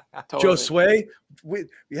 Totally. Joe Sway,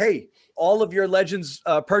 hey, all of your Legends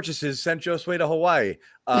purchases sent Joe Sway to Hawaii,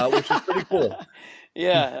 which was pretty cool.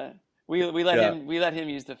 Yeah. We let him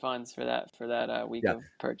use the funds for that week of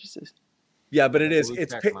purchases. Yeah, but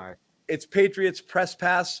it's Patriots Press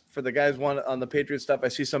Pass for the guys on the Patriots stuff. I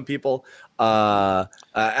see some people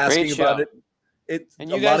asking about it.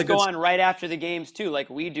 And you guys go on right after the games too, like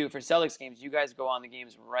we do for Celtics games. You guys go on the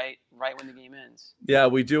games right when the game ends. Yeah,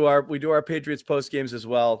 we do our Patriots post games as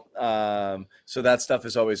well. So that stuff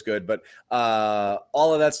is always good. But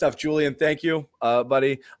all of that stuff, Julian, thank you,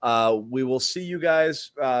 buddy. We will see you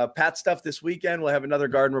guys. Pat stuff this weekend. We'll have another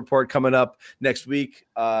Garden Report coming up next week.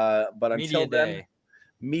 But until then,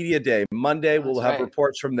 Media Day Monday. We'll have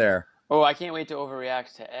reports from there. Oh, I can't wait to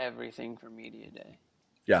overreact to everything for Media Day.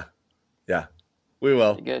 Yeah. We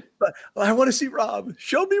will. Good. But I want to see Rob.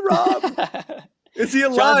 Show me Rob. Is he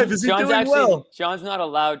alive? Is he doing well? Sean's not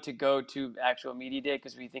allowed to go to actual media day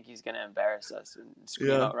because we think he's going to embarrass us and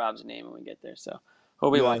scream out Rob's name when we get there. So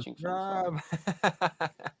he'll be watching. Rob.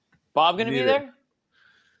 Bob going to be there?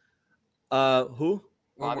 Who?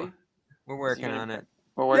 Bobby. We're working on it.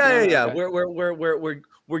 Yeah. Okay.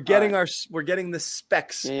 We're getting we're getting the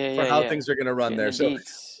specs for how things are going to run there. So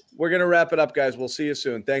we're going to wrap it up, guys. We'll see you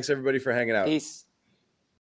soon. Thanks everybody for hanging out. Peace.